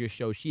came on your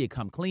show, she had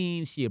come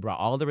clean. She had brought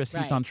all the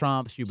receipts Right. on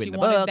Trump. She had She written the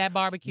wanted book. that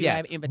barbecue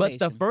Yes, invitation.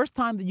 but the first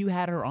time that you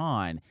had her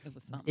on, it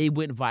was something. it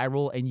went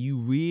viral, and you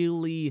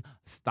really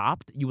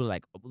stopped. You were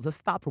like, let's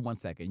stop for 1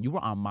 second. You were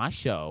on my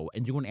show,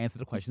 and you're going to answer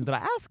the questions that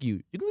I ask you.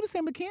 You can do the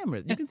same with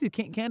cameras. You can see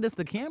Candace,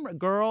 the camera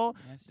girl,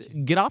 That's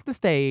true. get off the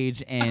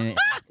stage and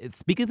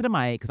speak into the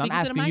mic, because I'm Speak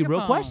into the asking you real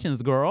microphone.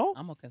 questions, girl.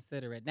 I'm gonna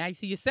consider it. Now you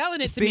see you're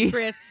selling it to See? me,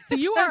 Chris. So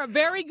you are a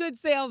very good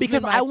salesman,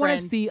 Because my I want to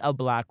friend. see a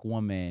black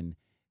woman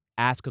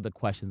ask her the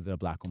questions that a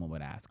black woman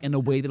would ask, in the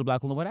way that a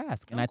black woman would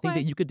ask. And I think that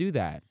Okay. you could do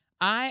that.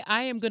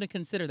 I am going to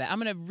consider that. I'm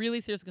going to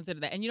really seriously consider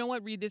that. And you know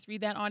what? Read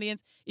that,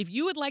 audience. If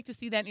you would like to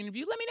see that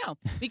interview, let me know.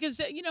 Because,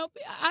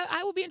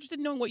 I will be interested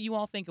in knowing what you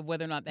all think of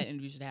whether or not that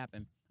interview should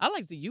happen. I'd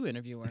like to see you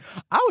interview her.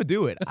 I would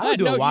do it. I would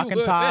do know a you walk and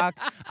would. talk.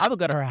 I would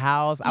go to her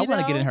house. I You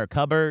want to get in know? her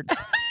cupboards.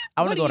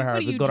 I want What to go do to her,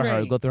 you go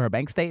drink? through her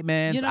bank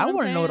statements. You know I what I'm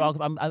want to know it all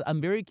saying? because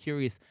I'm very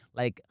curious,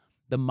 like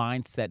the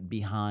mindset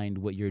behind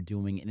what you're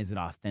doing, and is it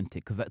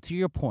authentic? Because to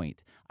your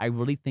point, I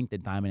really think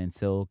that Diamond and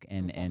Silk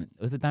and Performance.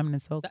 was it Diamond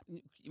and Silk?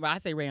 Well, I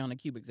say rayon and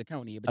cubic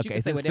zirconia, but Okay, you can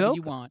is say it whatever silk?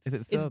 you want. Is it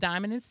It's Silk?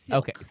 diamond and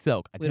silk. Okay,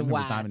 Silk. I With can't a remember Y,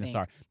 I Diamond and think.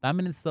 Star.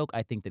 Diamond and Silk.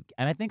 I think that,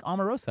 and I think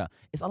Omarosa.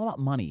 It's all about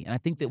money, and I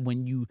think that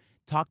when you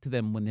talk to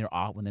them when they're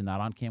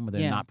not on camera,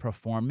 they're Yeah. not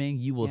performing,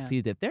 you will Yeah.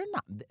 see that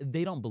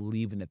they don't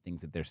believe in the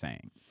things that they're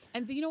saying,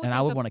 And you know what? and I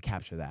There's would a- want to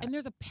capture that. And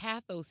there's a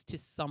pathos to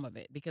some of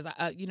it because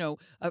a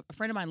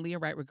friend of mine, Leah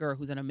Wright Rigueur,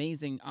 who's an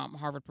amazing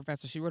Harvard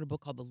professor, she wrote a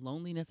book called "The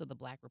Loneliness of the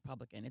Black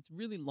Republican." It's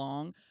really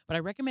long, but I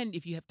recommend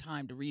if you have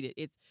time to read it.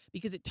 It's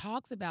because it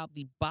talks about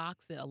the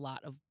box that a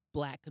lot of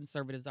Black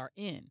conservatives are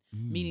in,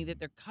 meaning that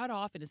they're cut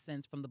off in a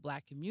sense from the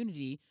Black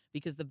community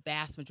because the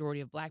vast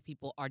majority of Black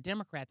people are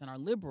Democrats and are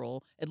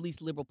liberal, at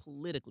least liberal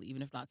politically,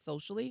 even if not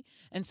socially.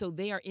 And so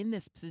they are in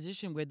this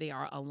position where they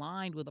are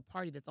aligned with a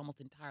party that's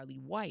almost entirely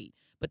white,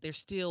 but they're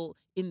still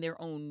in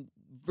their own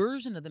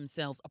version of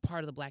themselves a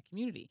part of the Black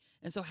community.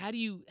 And so how do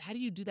you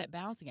do that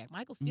balancing act?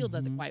 Michael Steele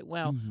does it Mhm. quite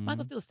well. Mhm.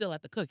 Michael Steele's still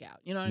at the cookout.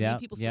 You know what I mean? Yep,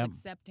 People still yep.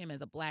 accept him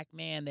as a Black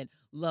man that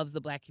loves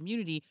the Black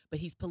community, but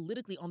he's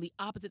politically on the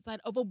opposite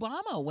side of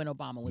Obama when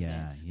Obama was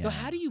Yeah, in. So yeah.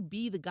 how do you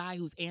be the guy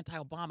who's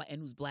anti-Obama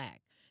and who's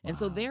Black? And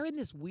so Wow. they're in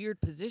this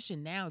weird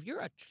position now. If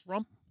you're a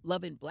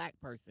Trump-loving Black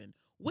person,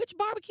 which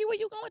barbecue are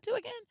you going to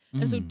again?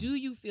 And so Mm. do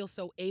you feel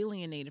so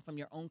alienated from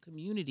your own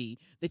community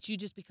that you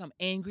just become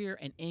angrier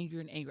and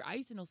angrier and angrier? I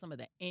used to know some of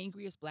the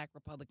angriest black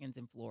Republicans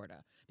in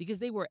Florida because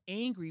they were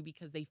angry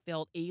because they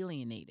felt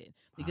alienated,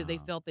 because they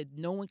Wow. felt that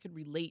no one could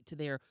relate to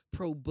their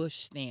pro-Bush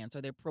stance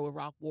or their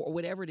pro-Iraq war or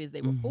whatever it is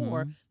they were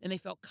for, Mhm. and they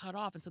felt cut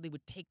off, and so they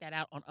would take that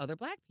out on other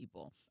black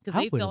people because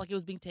I they would- felt like it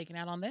was being taken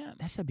out on them.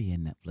 That should be a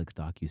Netflix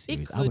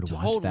docuseries. I could would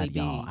watch totally that,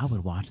 y'all. be. I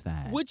would watch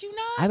that. Would you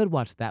not? I would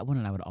watch that one,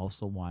 and I would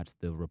also watch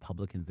the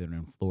Republicans that are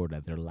in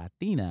Florida. They're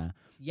Latina.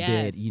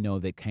 Yes.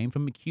 That came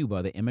from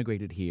Cuba. They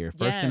immigrated here,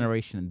 first Yes.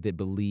 generation that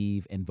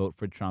believe and vote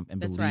for Trump and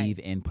That's believe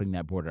right. in putting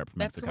that border up for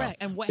That's Mexico. correct.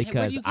 And where do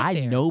Because you get I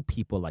there? know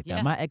people like Yeah.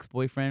 that. My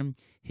ex-boyfriend,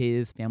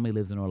 his family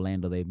lives in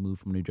Orlando. They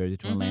moved from New Jersey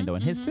to Mhm, Orlando,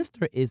 and his mhm.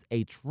 sister is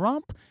a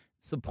Trump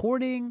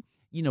supporting,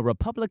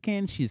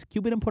 Republican. She's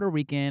Cuban and Puerto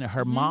Rican.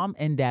 Her Mhm. mom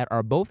and dad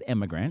are both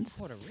immigrants.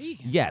 Puerto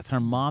Rican. Yes, her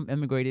mom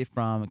immigrated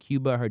from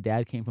Cuba. Her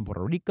dad came from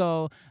Puerto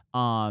Rico.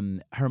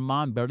 Her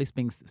mom barely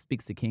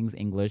speaks the King's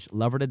English.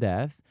 Love her to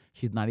death.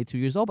 She's 92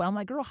 years old. But I'm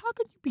like, girl, how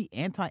could you be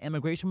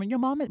anti-immigration when your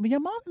mom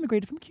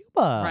immigrated from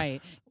Cuba?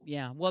 Right.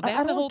 Yeah. Well, I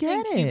that's the don't whole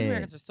thing. get Cuban it.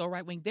 Americans are so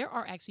right wing. There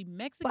are actually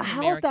Mexican But how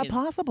is Americans. that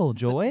possible, But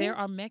Joy? there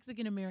are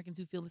Mexican Americans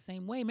who feel the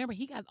same way. Remember,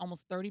 he got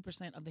almost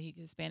 30% of the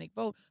Hispanic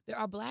vote. There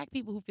are black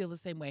people who feel the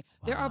same way.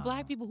 There are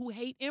black Wow. people who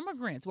hate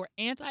immigrants, who are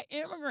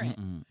anti-immigrant.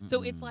 Mm-mm,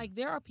 So it's mm-mm. like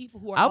there are people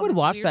who are. I on would this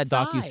watch weird that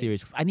side. docuseries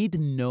because I need to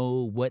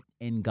know what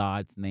in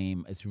God's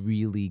name is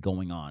really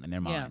going on in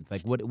their Yeah. minds.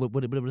 Like, what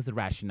is the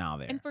rationale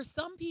there? And for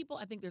some people,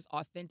 I think there's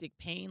authentic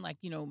pain. Like,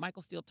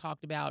 Michael Steele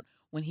talked about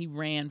when he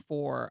ran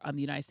for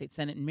the United States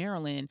Senate in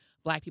Maryland,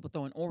 black people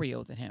throwing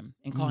Oreos at him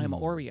and calling him an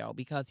Mm. Oreo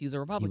because he's a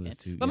Republican.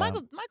 too- but yeah.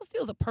 Michael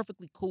Steele's a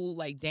perfectly cool,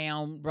 like,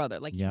 down brother.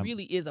 Like, Yep. he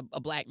really is a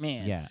black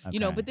man. Yeah, But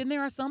okay. then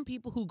there are some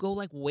people who go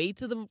like way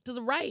to the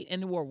right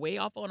and who are way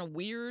off on a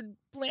weird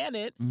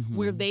planet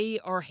where Mhm. they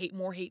are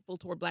more hateful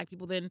toward black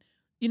people than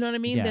you know what I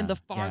mean? Than the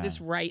Yeah, farthest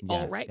yeah. right, Yes,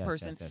 alt-right yes,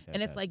 person. yes, yes, And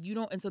yes, it's like yes. you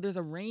don't and so there's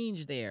a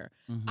range there.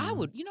 I Mhm.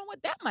 would, you know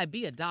what? That might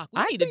be a doc.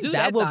 We I need to think do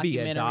that that would be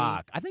a documentary.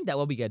 doc. I think that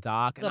would be a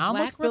doc. The And I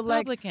almost Black feel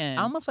like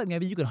Republican.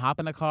 maybe you could hop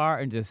in a car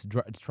and just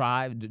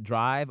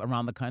drive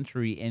around the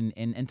country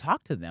and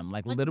talk to them.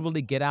 Like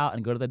literally get out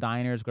and go to the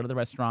diners, go to the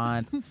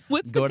restaurants.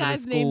 What's go the to the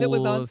guy's name that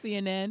was on schools.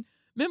 CNN?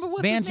 Remember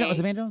what's Van his Jones? Was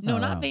it name? Van Jones? No,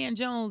 not Van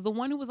Jones. The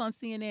one who was on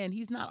CNN.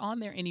 He's not on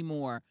there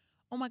anymore.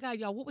 Oh my God,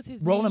 y'all! What was his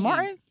Roland name?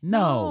 Martin?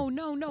 No,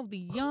 No. no.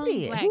 The Who young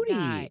did? black Who did?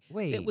 guy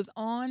Wait. that was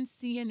on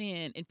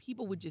CNN, and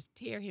people would just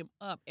tear him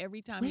up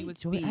every time he Wait, was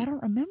Joy, speak. I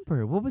don't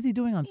remember. What was he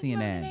doing on Do you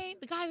remember the CNN? name?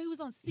 The guy who was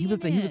on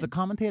CNN. He was a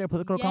commentator,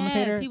 political yes,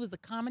 commentator. he was the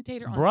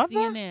commentator on Brother?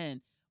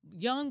 CNN.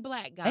 Young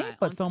black guy. Ain't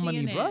but on so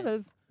many CNN.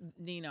 brothers.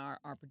 Nina,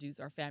 our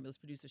producer, our fabulous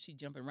producer, she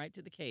jumping right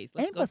to the case.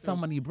 Let's Ain't go but so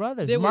through. many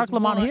brothers. There Mark was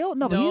Lamont one- Hill?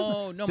 No, but he's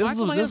no, this Mark was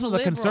Lamont this Hill's was a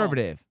liberal.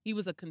 conservative. He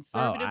was a Oh,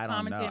 conservative I don't know.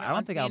 commentator. I don't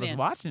on think I was CNN.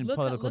 watching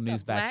political look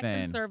news up back black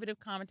then. conservative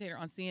commentator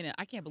on CNN.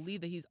 I can't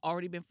believe that he's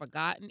already been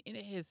forgotten in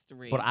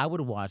history. But I would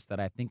watch that.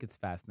 I think it's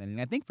fascinating.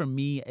 I think for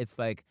me, it's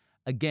like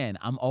again,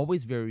 I'm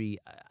always very.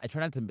 I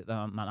try not to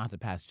not to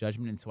pass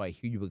judgment until I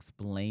hear you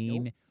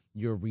explain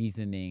your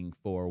reasoning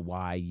for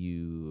why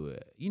you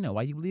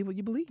believe what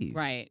you believe.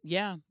 Right.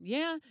 Yeah.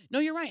 Yeah. No,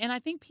 you're right. And I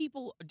think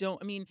people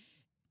don't. I mean,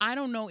 I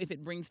don't know if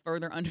it brings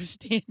further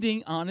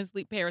understanding.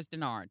 Honestly, Paris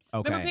Denard.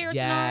 Okay. Remember Paris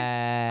yes.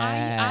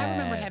 Denard? I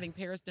remember having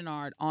Paris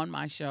Denard on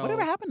my show.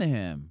 Whatever happened to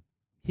him?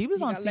 He was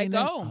He on got CNN. let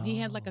go. He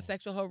had like a Oh.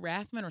 sexual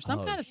harassment or some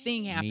Oh, kind of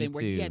thing Me happened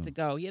where he had Too. to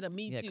go. He had a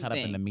Me He got Too caught up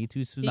in thing. the Me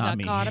Too tsunami.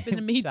 got caught up in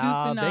the Me Too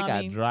Child, They got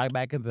tsunami. dragged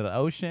back into the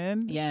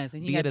ocean. Yes,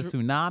 and he Via got the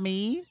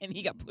tsunami. and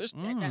he got pushed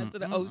back out into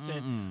the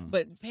ocean.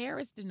 But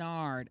Paris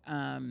Denard,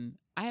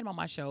 I had him on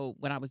my show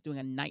when I was doing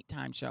a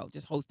nighttime show,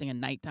 just hosting a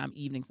nighttime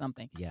evening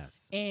something.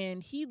 Yes.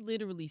 And he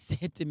literally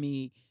said to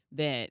me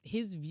that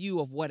his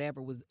view of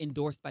whatever was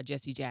endorsed by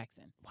Jesse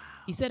Jackson. Wow.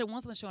 He said it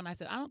once on the show, and I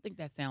said, I don't think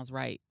that sounds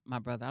right, my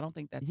brother. I don't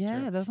think that's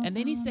Yeah, true. that don't And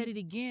then he sound- said it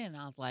again. And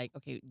I was like,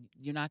 okay,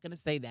 you're not going to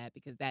say that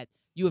because that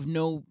you have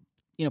no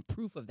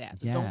proof of that.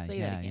 So don't say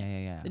that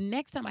again. Yeah. The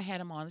next time I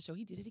had him on the show,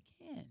 he did it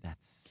again.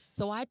 That's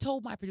So I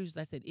told my producers,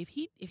 I said, if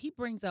he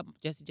brings up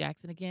Jesse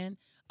Jackson again,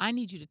 I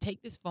need you to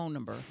take this phone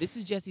number. This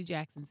is Jesse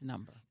Jackson's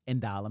number. and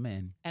dial him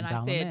in. And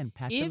dial I said, him in.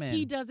 Patch if him in.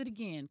 he does it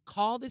again,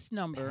 call this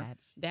number. Patch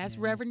That's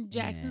him Reverend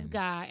Jackson's in.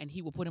 guy, and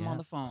he will put him on Yeah.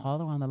 the phone.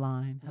 Caller on the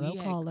line. Hello, We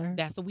had- caller.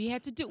 That's what we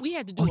had to do. We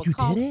had to do Oh, a you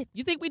call. did it?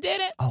 You think we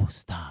did it? Oh,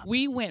 stop.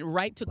 We went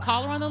right to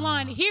caller on the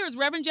line. Wow. Here's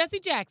Reverend Jesse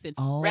Jackson.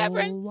 Oh,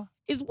 Reverend,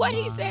 is what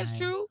he says my-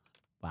 true?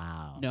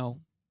 Wow. No.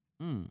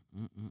 Mm.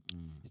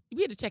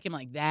 We had to check him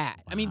like that.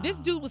 I mean, this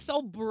dude was Wow.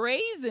 so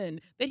brazen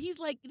that he's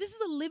like, this is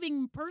a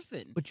living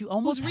person. But you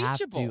almost have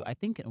reachable. to. I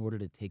think in order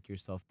to take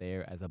yourself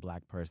there as a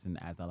black person,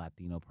 as a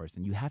Latino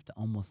person, you have to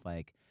almost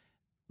like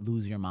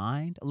lose your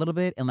mind a little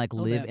bit and like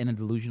little live bit. in a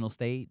delusional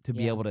state to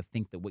be Yeah. able to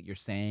think that what you're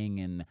saying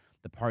and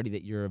the party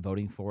that you're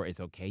voting for is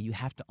okay. You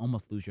have to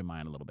almost lose your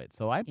mind a little bit.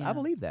 So I Yeah.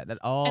 believe that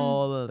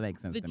all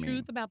makes sense The to me.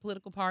 truth about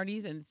political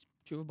parties, and it's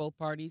true of both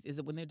parties, is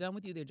that when they're done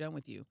with you, they're done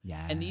with you.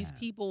 Yeah. And these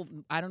people,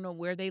 I don't know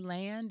where they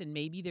land, and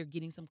maybe they're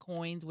getting some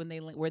coins when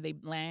where they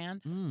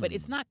land, but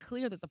it's not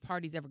clear that the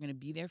party's ever going to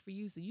be there for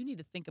you. So you need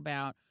to think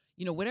about,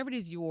 whatever it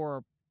is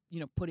you're,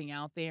 putting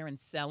out there and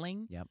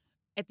selling. Yep.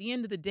 At the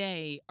end of the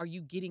day, are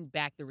you getting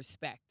back the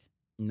respect?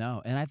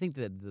 No, and I think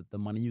that the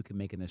money you can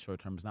make in the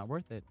short term is not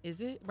worth it. Is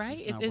it right?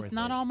 It's not It's worth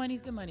not it. all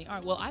money's good money. All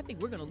right. Well, I think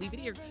we're gonna leave it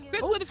here.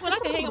 Chris Witherspoon, I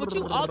can hang out with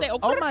you all day.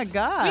 Oh my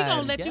God! We're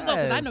gonna let you go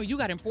because I know yes. you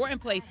got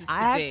important places to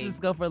I be. have to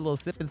just go for a little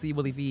sip and see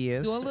what he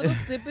is. Do a little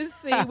sip and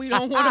see. We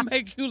don't want to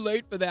make you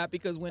late for that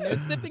because when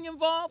there's sipping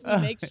involved, we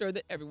make sure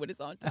that everyone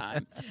is on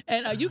time.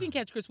 And you can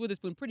catch Chris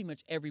Witherspoon pretty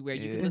much everywhere.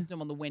 You can listen to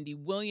him on the Wendy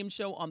Williams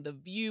Show, on The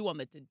View, on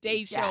the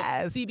Today Show,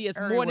 Yes,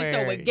 CBS Morning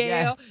Show with Gail.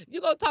 everywhere. Yes. You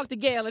go talk to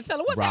Gail and tell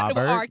her what's happening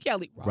with Robert. R.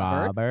 Kelly.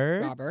 Robert.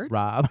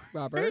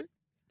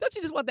 Don't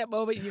you just want that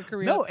moment in your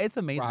career? No, it's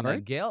amazing. Robert.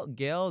 Like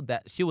Gail,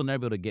 that she will never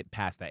be able to get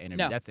past that interview.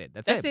 No. That's it.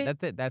 That's it.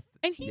 That's it. That's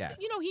And he's, yes.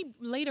 he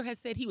later has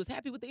said he was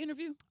happy with the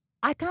interview.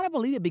 I kind of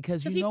believe it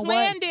because 'Cause you he know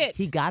planned what? it.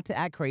 He got to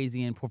act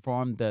crazy and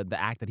perform the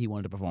act that he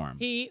wanted to perform.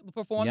 He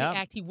performed Yep. the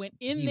act. He went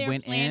in He there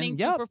went planning in,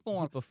 to yep.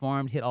 perform. He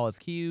performed, hit all his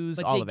cues,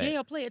 But all did of it.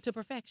 Gail play it to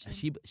perfection?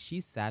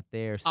 She sat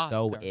there Oscar.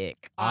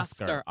 stoic.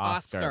 Oscar.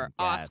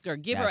 Yes,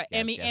 Give her yes, an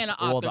Emmy yes, and an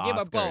all Oscar. the Give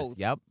her Oscars. both.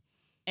 Yep.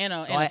 And a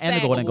and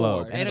SAG a Golden Globe.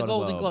 Award. And a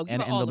Golden Globe. Give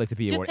And her an all of it.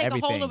 NAACP Just award. take a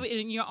hold of everything.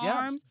 it in your Yep.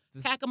 arms,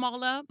 Just- pack them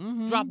all up,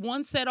 Mhm. drop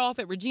one set off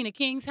at Regina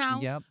King's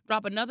house, Yep.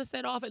 drop another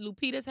set off at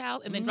Lupita's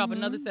house, and then drop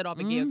another set off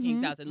at Gail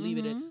King's house and leave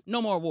it at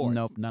no more awards.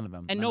 Nope, none of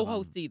them. And none no of them.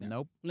 hosts either.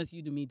 Nope. Unless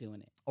you do me doing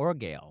it. Or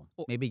Gail.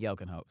 Or- Maybe Gail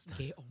can host.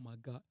 Gail, oh my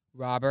God.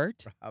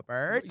 Robert.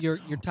 Robert. Your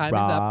time is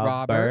up,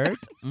 Robert.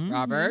 Mhm.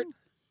 Robert.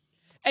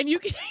 And you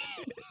can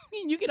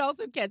you can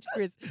also catch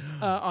Chris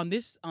on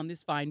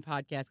this fine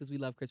podcast because we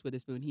love Chris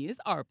Witherspoon. He is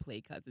our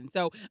play cousin.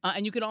 So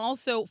and you can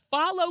also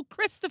follow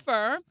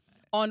Christopher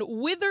on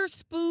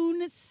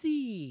Witherspoon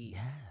C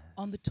Yes.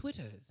 on the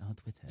Twitters. On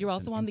Twitter. You're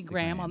also on the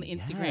gram, on the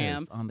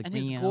Instagram, Yes, on the and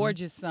his gram.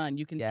 gorgeous son.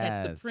 You can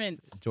catch the Yes.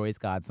 prince. Joy's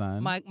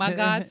godson. My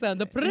godson,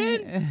 the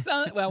prince.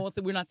 Son. Well,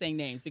 we're not saying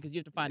names because you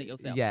have to find it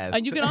yourself. Yes.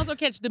 And you can also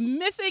catch the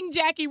missing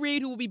Jackie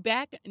Reed, who will be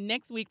back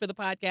next week for the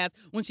podcast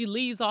when she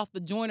leaves off the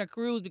Joyner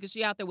cruise because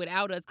she out there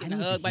without us I getting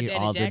need hugged to by hear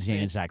Janet all Jackson. the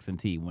Janet Jackson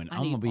tea. When I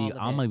I'm need gonna be, all of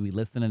I'm it. gonna be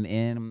listening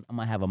in. I'm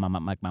gonna have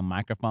my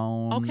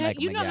microphone. Okay, like,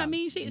 you my- know how yeah. I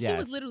mean? She was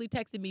Yes. literally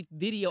texting me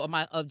video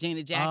of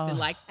Janet Jackson, Oh.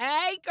 like,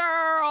 "Hey,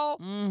 girl,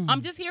 Mm.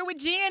 I'm just here with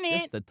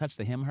Janet." Just to touch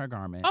the hem of her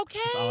garment. Okay.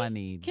 That's all I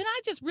need. Can I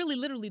just really,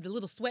 literally, the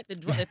little sweat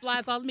that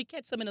flies off? Let me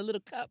catch some in a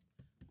little cup.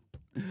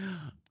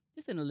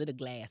 Just in a little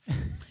glass.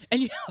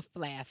 And you have a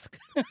flask.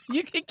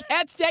 You can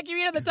catch Jackie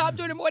Reed on the Tom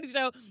Jordan Morning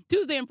Show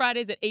Tuesday and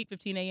Fridays at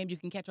 8:15 a.m. You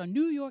can catch her on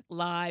New York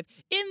Live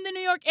in the New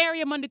York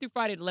area Monday through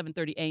Friday at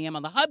 11:30 a.m.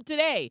 on the Hub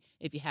today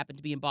if you happen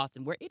to be in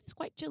Boston, where it is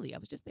quite chilly. I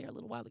was just there a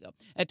little while ago.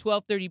 At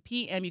 12:30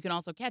 p.m., you can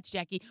also catch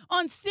Jackie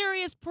on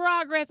Serious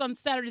Progress on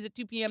Saturdays at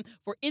 2 p.m.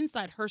 for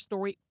Inside Her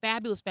Story.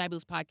 Fabulous,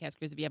 fabulous podcast,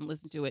 Chris, if you haven't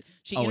listened to it.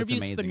 She Oh, it's interviews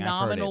amazing.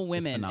 I've heard phenomenal it.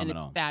 It's women, and it's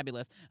phenomenal.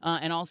 fabulous.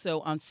 And also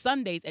on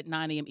Sundays at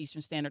 9 a.m.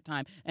 Eastern Standard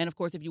Time. And, of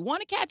course, if you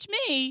want to catch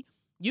me,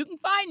 you can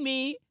find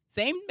me,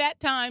 same bat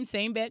time,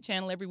 same bat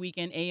channel every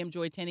weekend, AM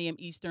Joy, 10 a.m.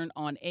 Eastern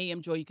on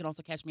AM Joy. You can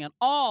also catch me on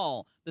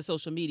all the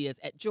social medias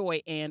at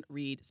Joy and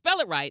Reid. Spell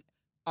it right,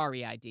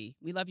 R-E-I-D.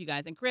 We love you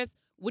guys. And, Chris,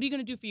 what are you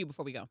going to do for you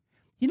before we go?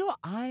 You know,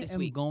 I This am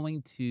week.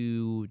 going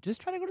to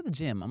just try to go to the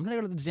gym. I'm gonna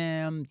go to the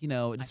gym,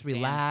 just stand.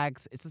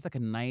 relax. It's just like a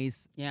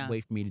nice Yeah.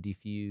 way for me to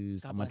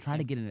defuse. God I'm gonna bless try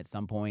to you. get in at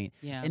some point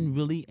Yeah. and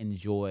really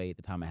enjoy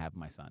the time I have with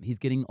my son. He's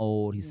getting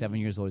old. He's 7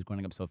 Yeah. years old. He's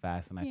growing up so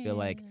fast. And I feel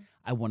like Yeah.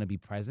 I want to be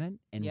present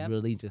and Yep.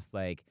 really just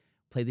like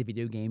play the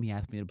video game he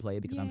asked me to play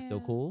because I'm still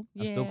Yeah. cool.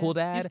 I'm still Yeah. cool,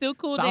 Dad. You're still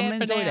cool, so I'm Dad,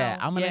 gonna for enjoy that.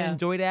 now. I'm gonna Yeah.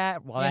 enjoy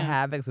that while I Yeah.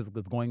 have it because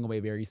it's going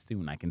away very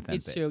soon. I can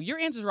sense It's it. true. Your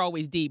answers are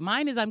always deep.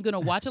 Mine is I'm going to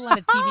watch a lot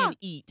of TV and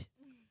eat.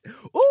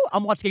 Ooh,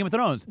 I'm watching Game of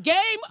Thrones. Game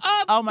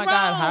of Oh my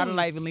God, how did I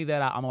Thrones. even leave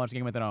that out? I'm watching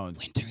Game of Thrones.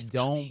 Winter is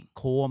Don't coming.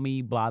 call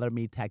me, bother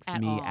me, text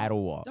At me all. at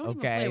all. Don't even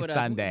okay, play with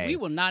Sunday. us. We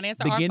will not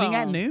answer Beginning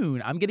our at phone.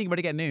 noon. I'm getting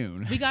ready at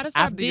noon. We got to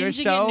start After your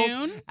binging show, at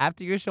noon.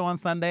 After your show on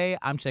Sunday,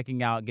 I'm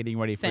checking out, getting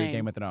ready for Same.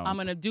 Game of Thrones. I'm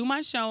going to do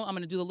my show. I'm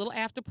going to do the little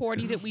after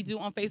party that we do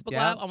on Facebook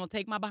Yep. Live. I'm going to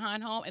take my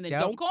behind home and then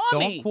Yep. don't call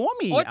me. Don't call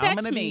me. Or I'm text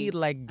gonna me. be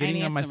like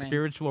getting on my answering.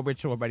 spiritual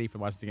ritual ready for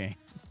watching the game.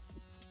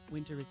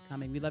 Winter is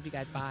coming. We love you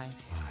guys. Bye.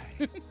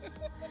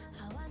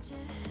 I want you,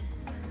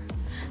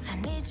 I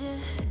need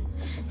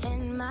you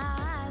in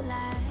my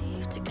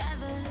life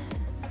together.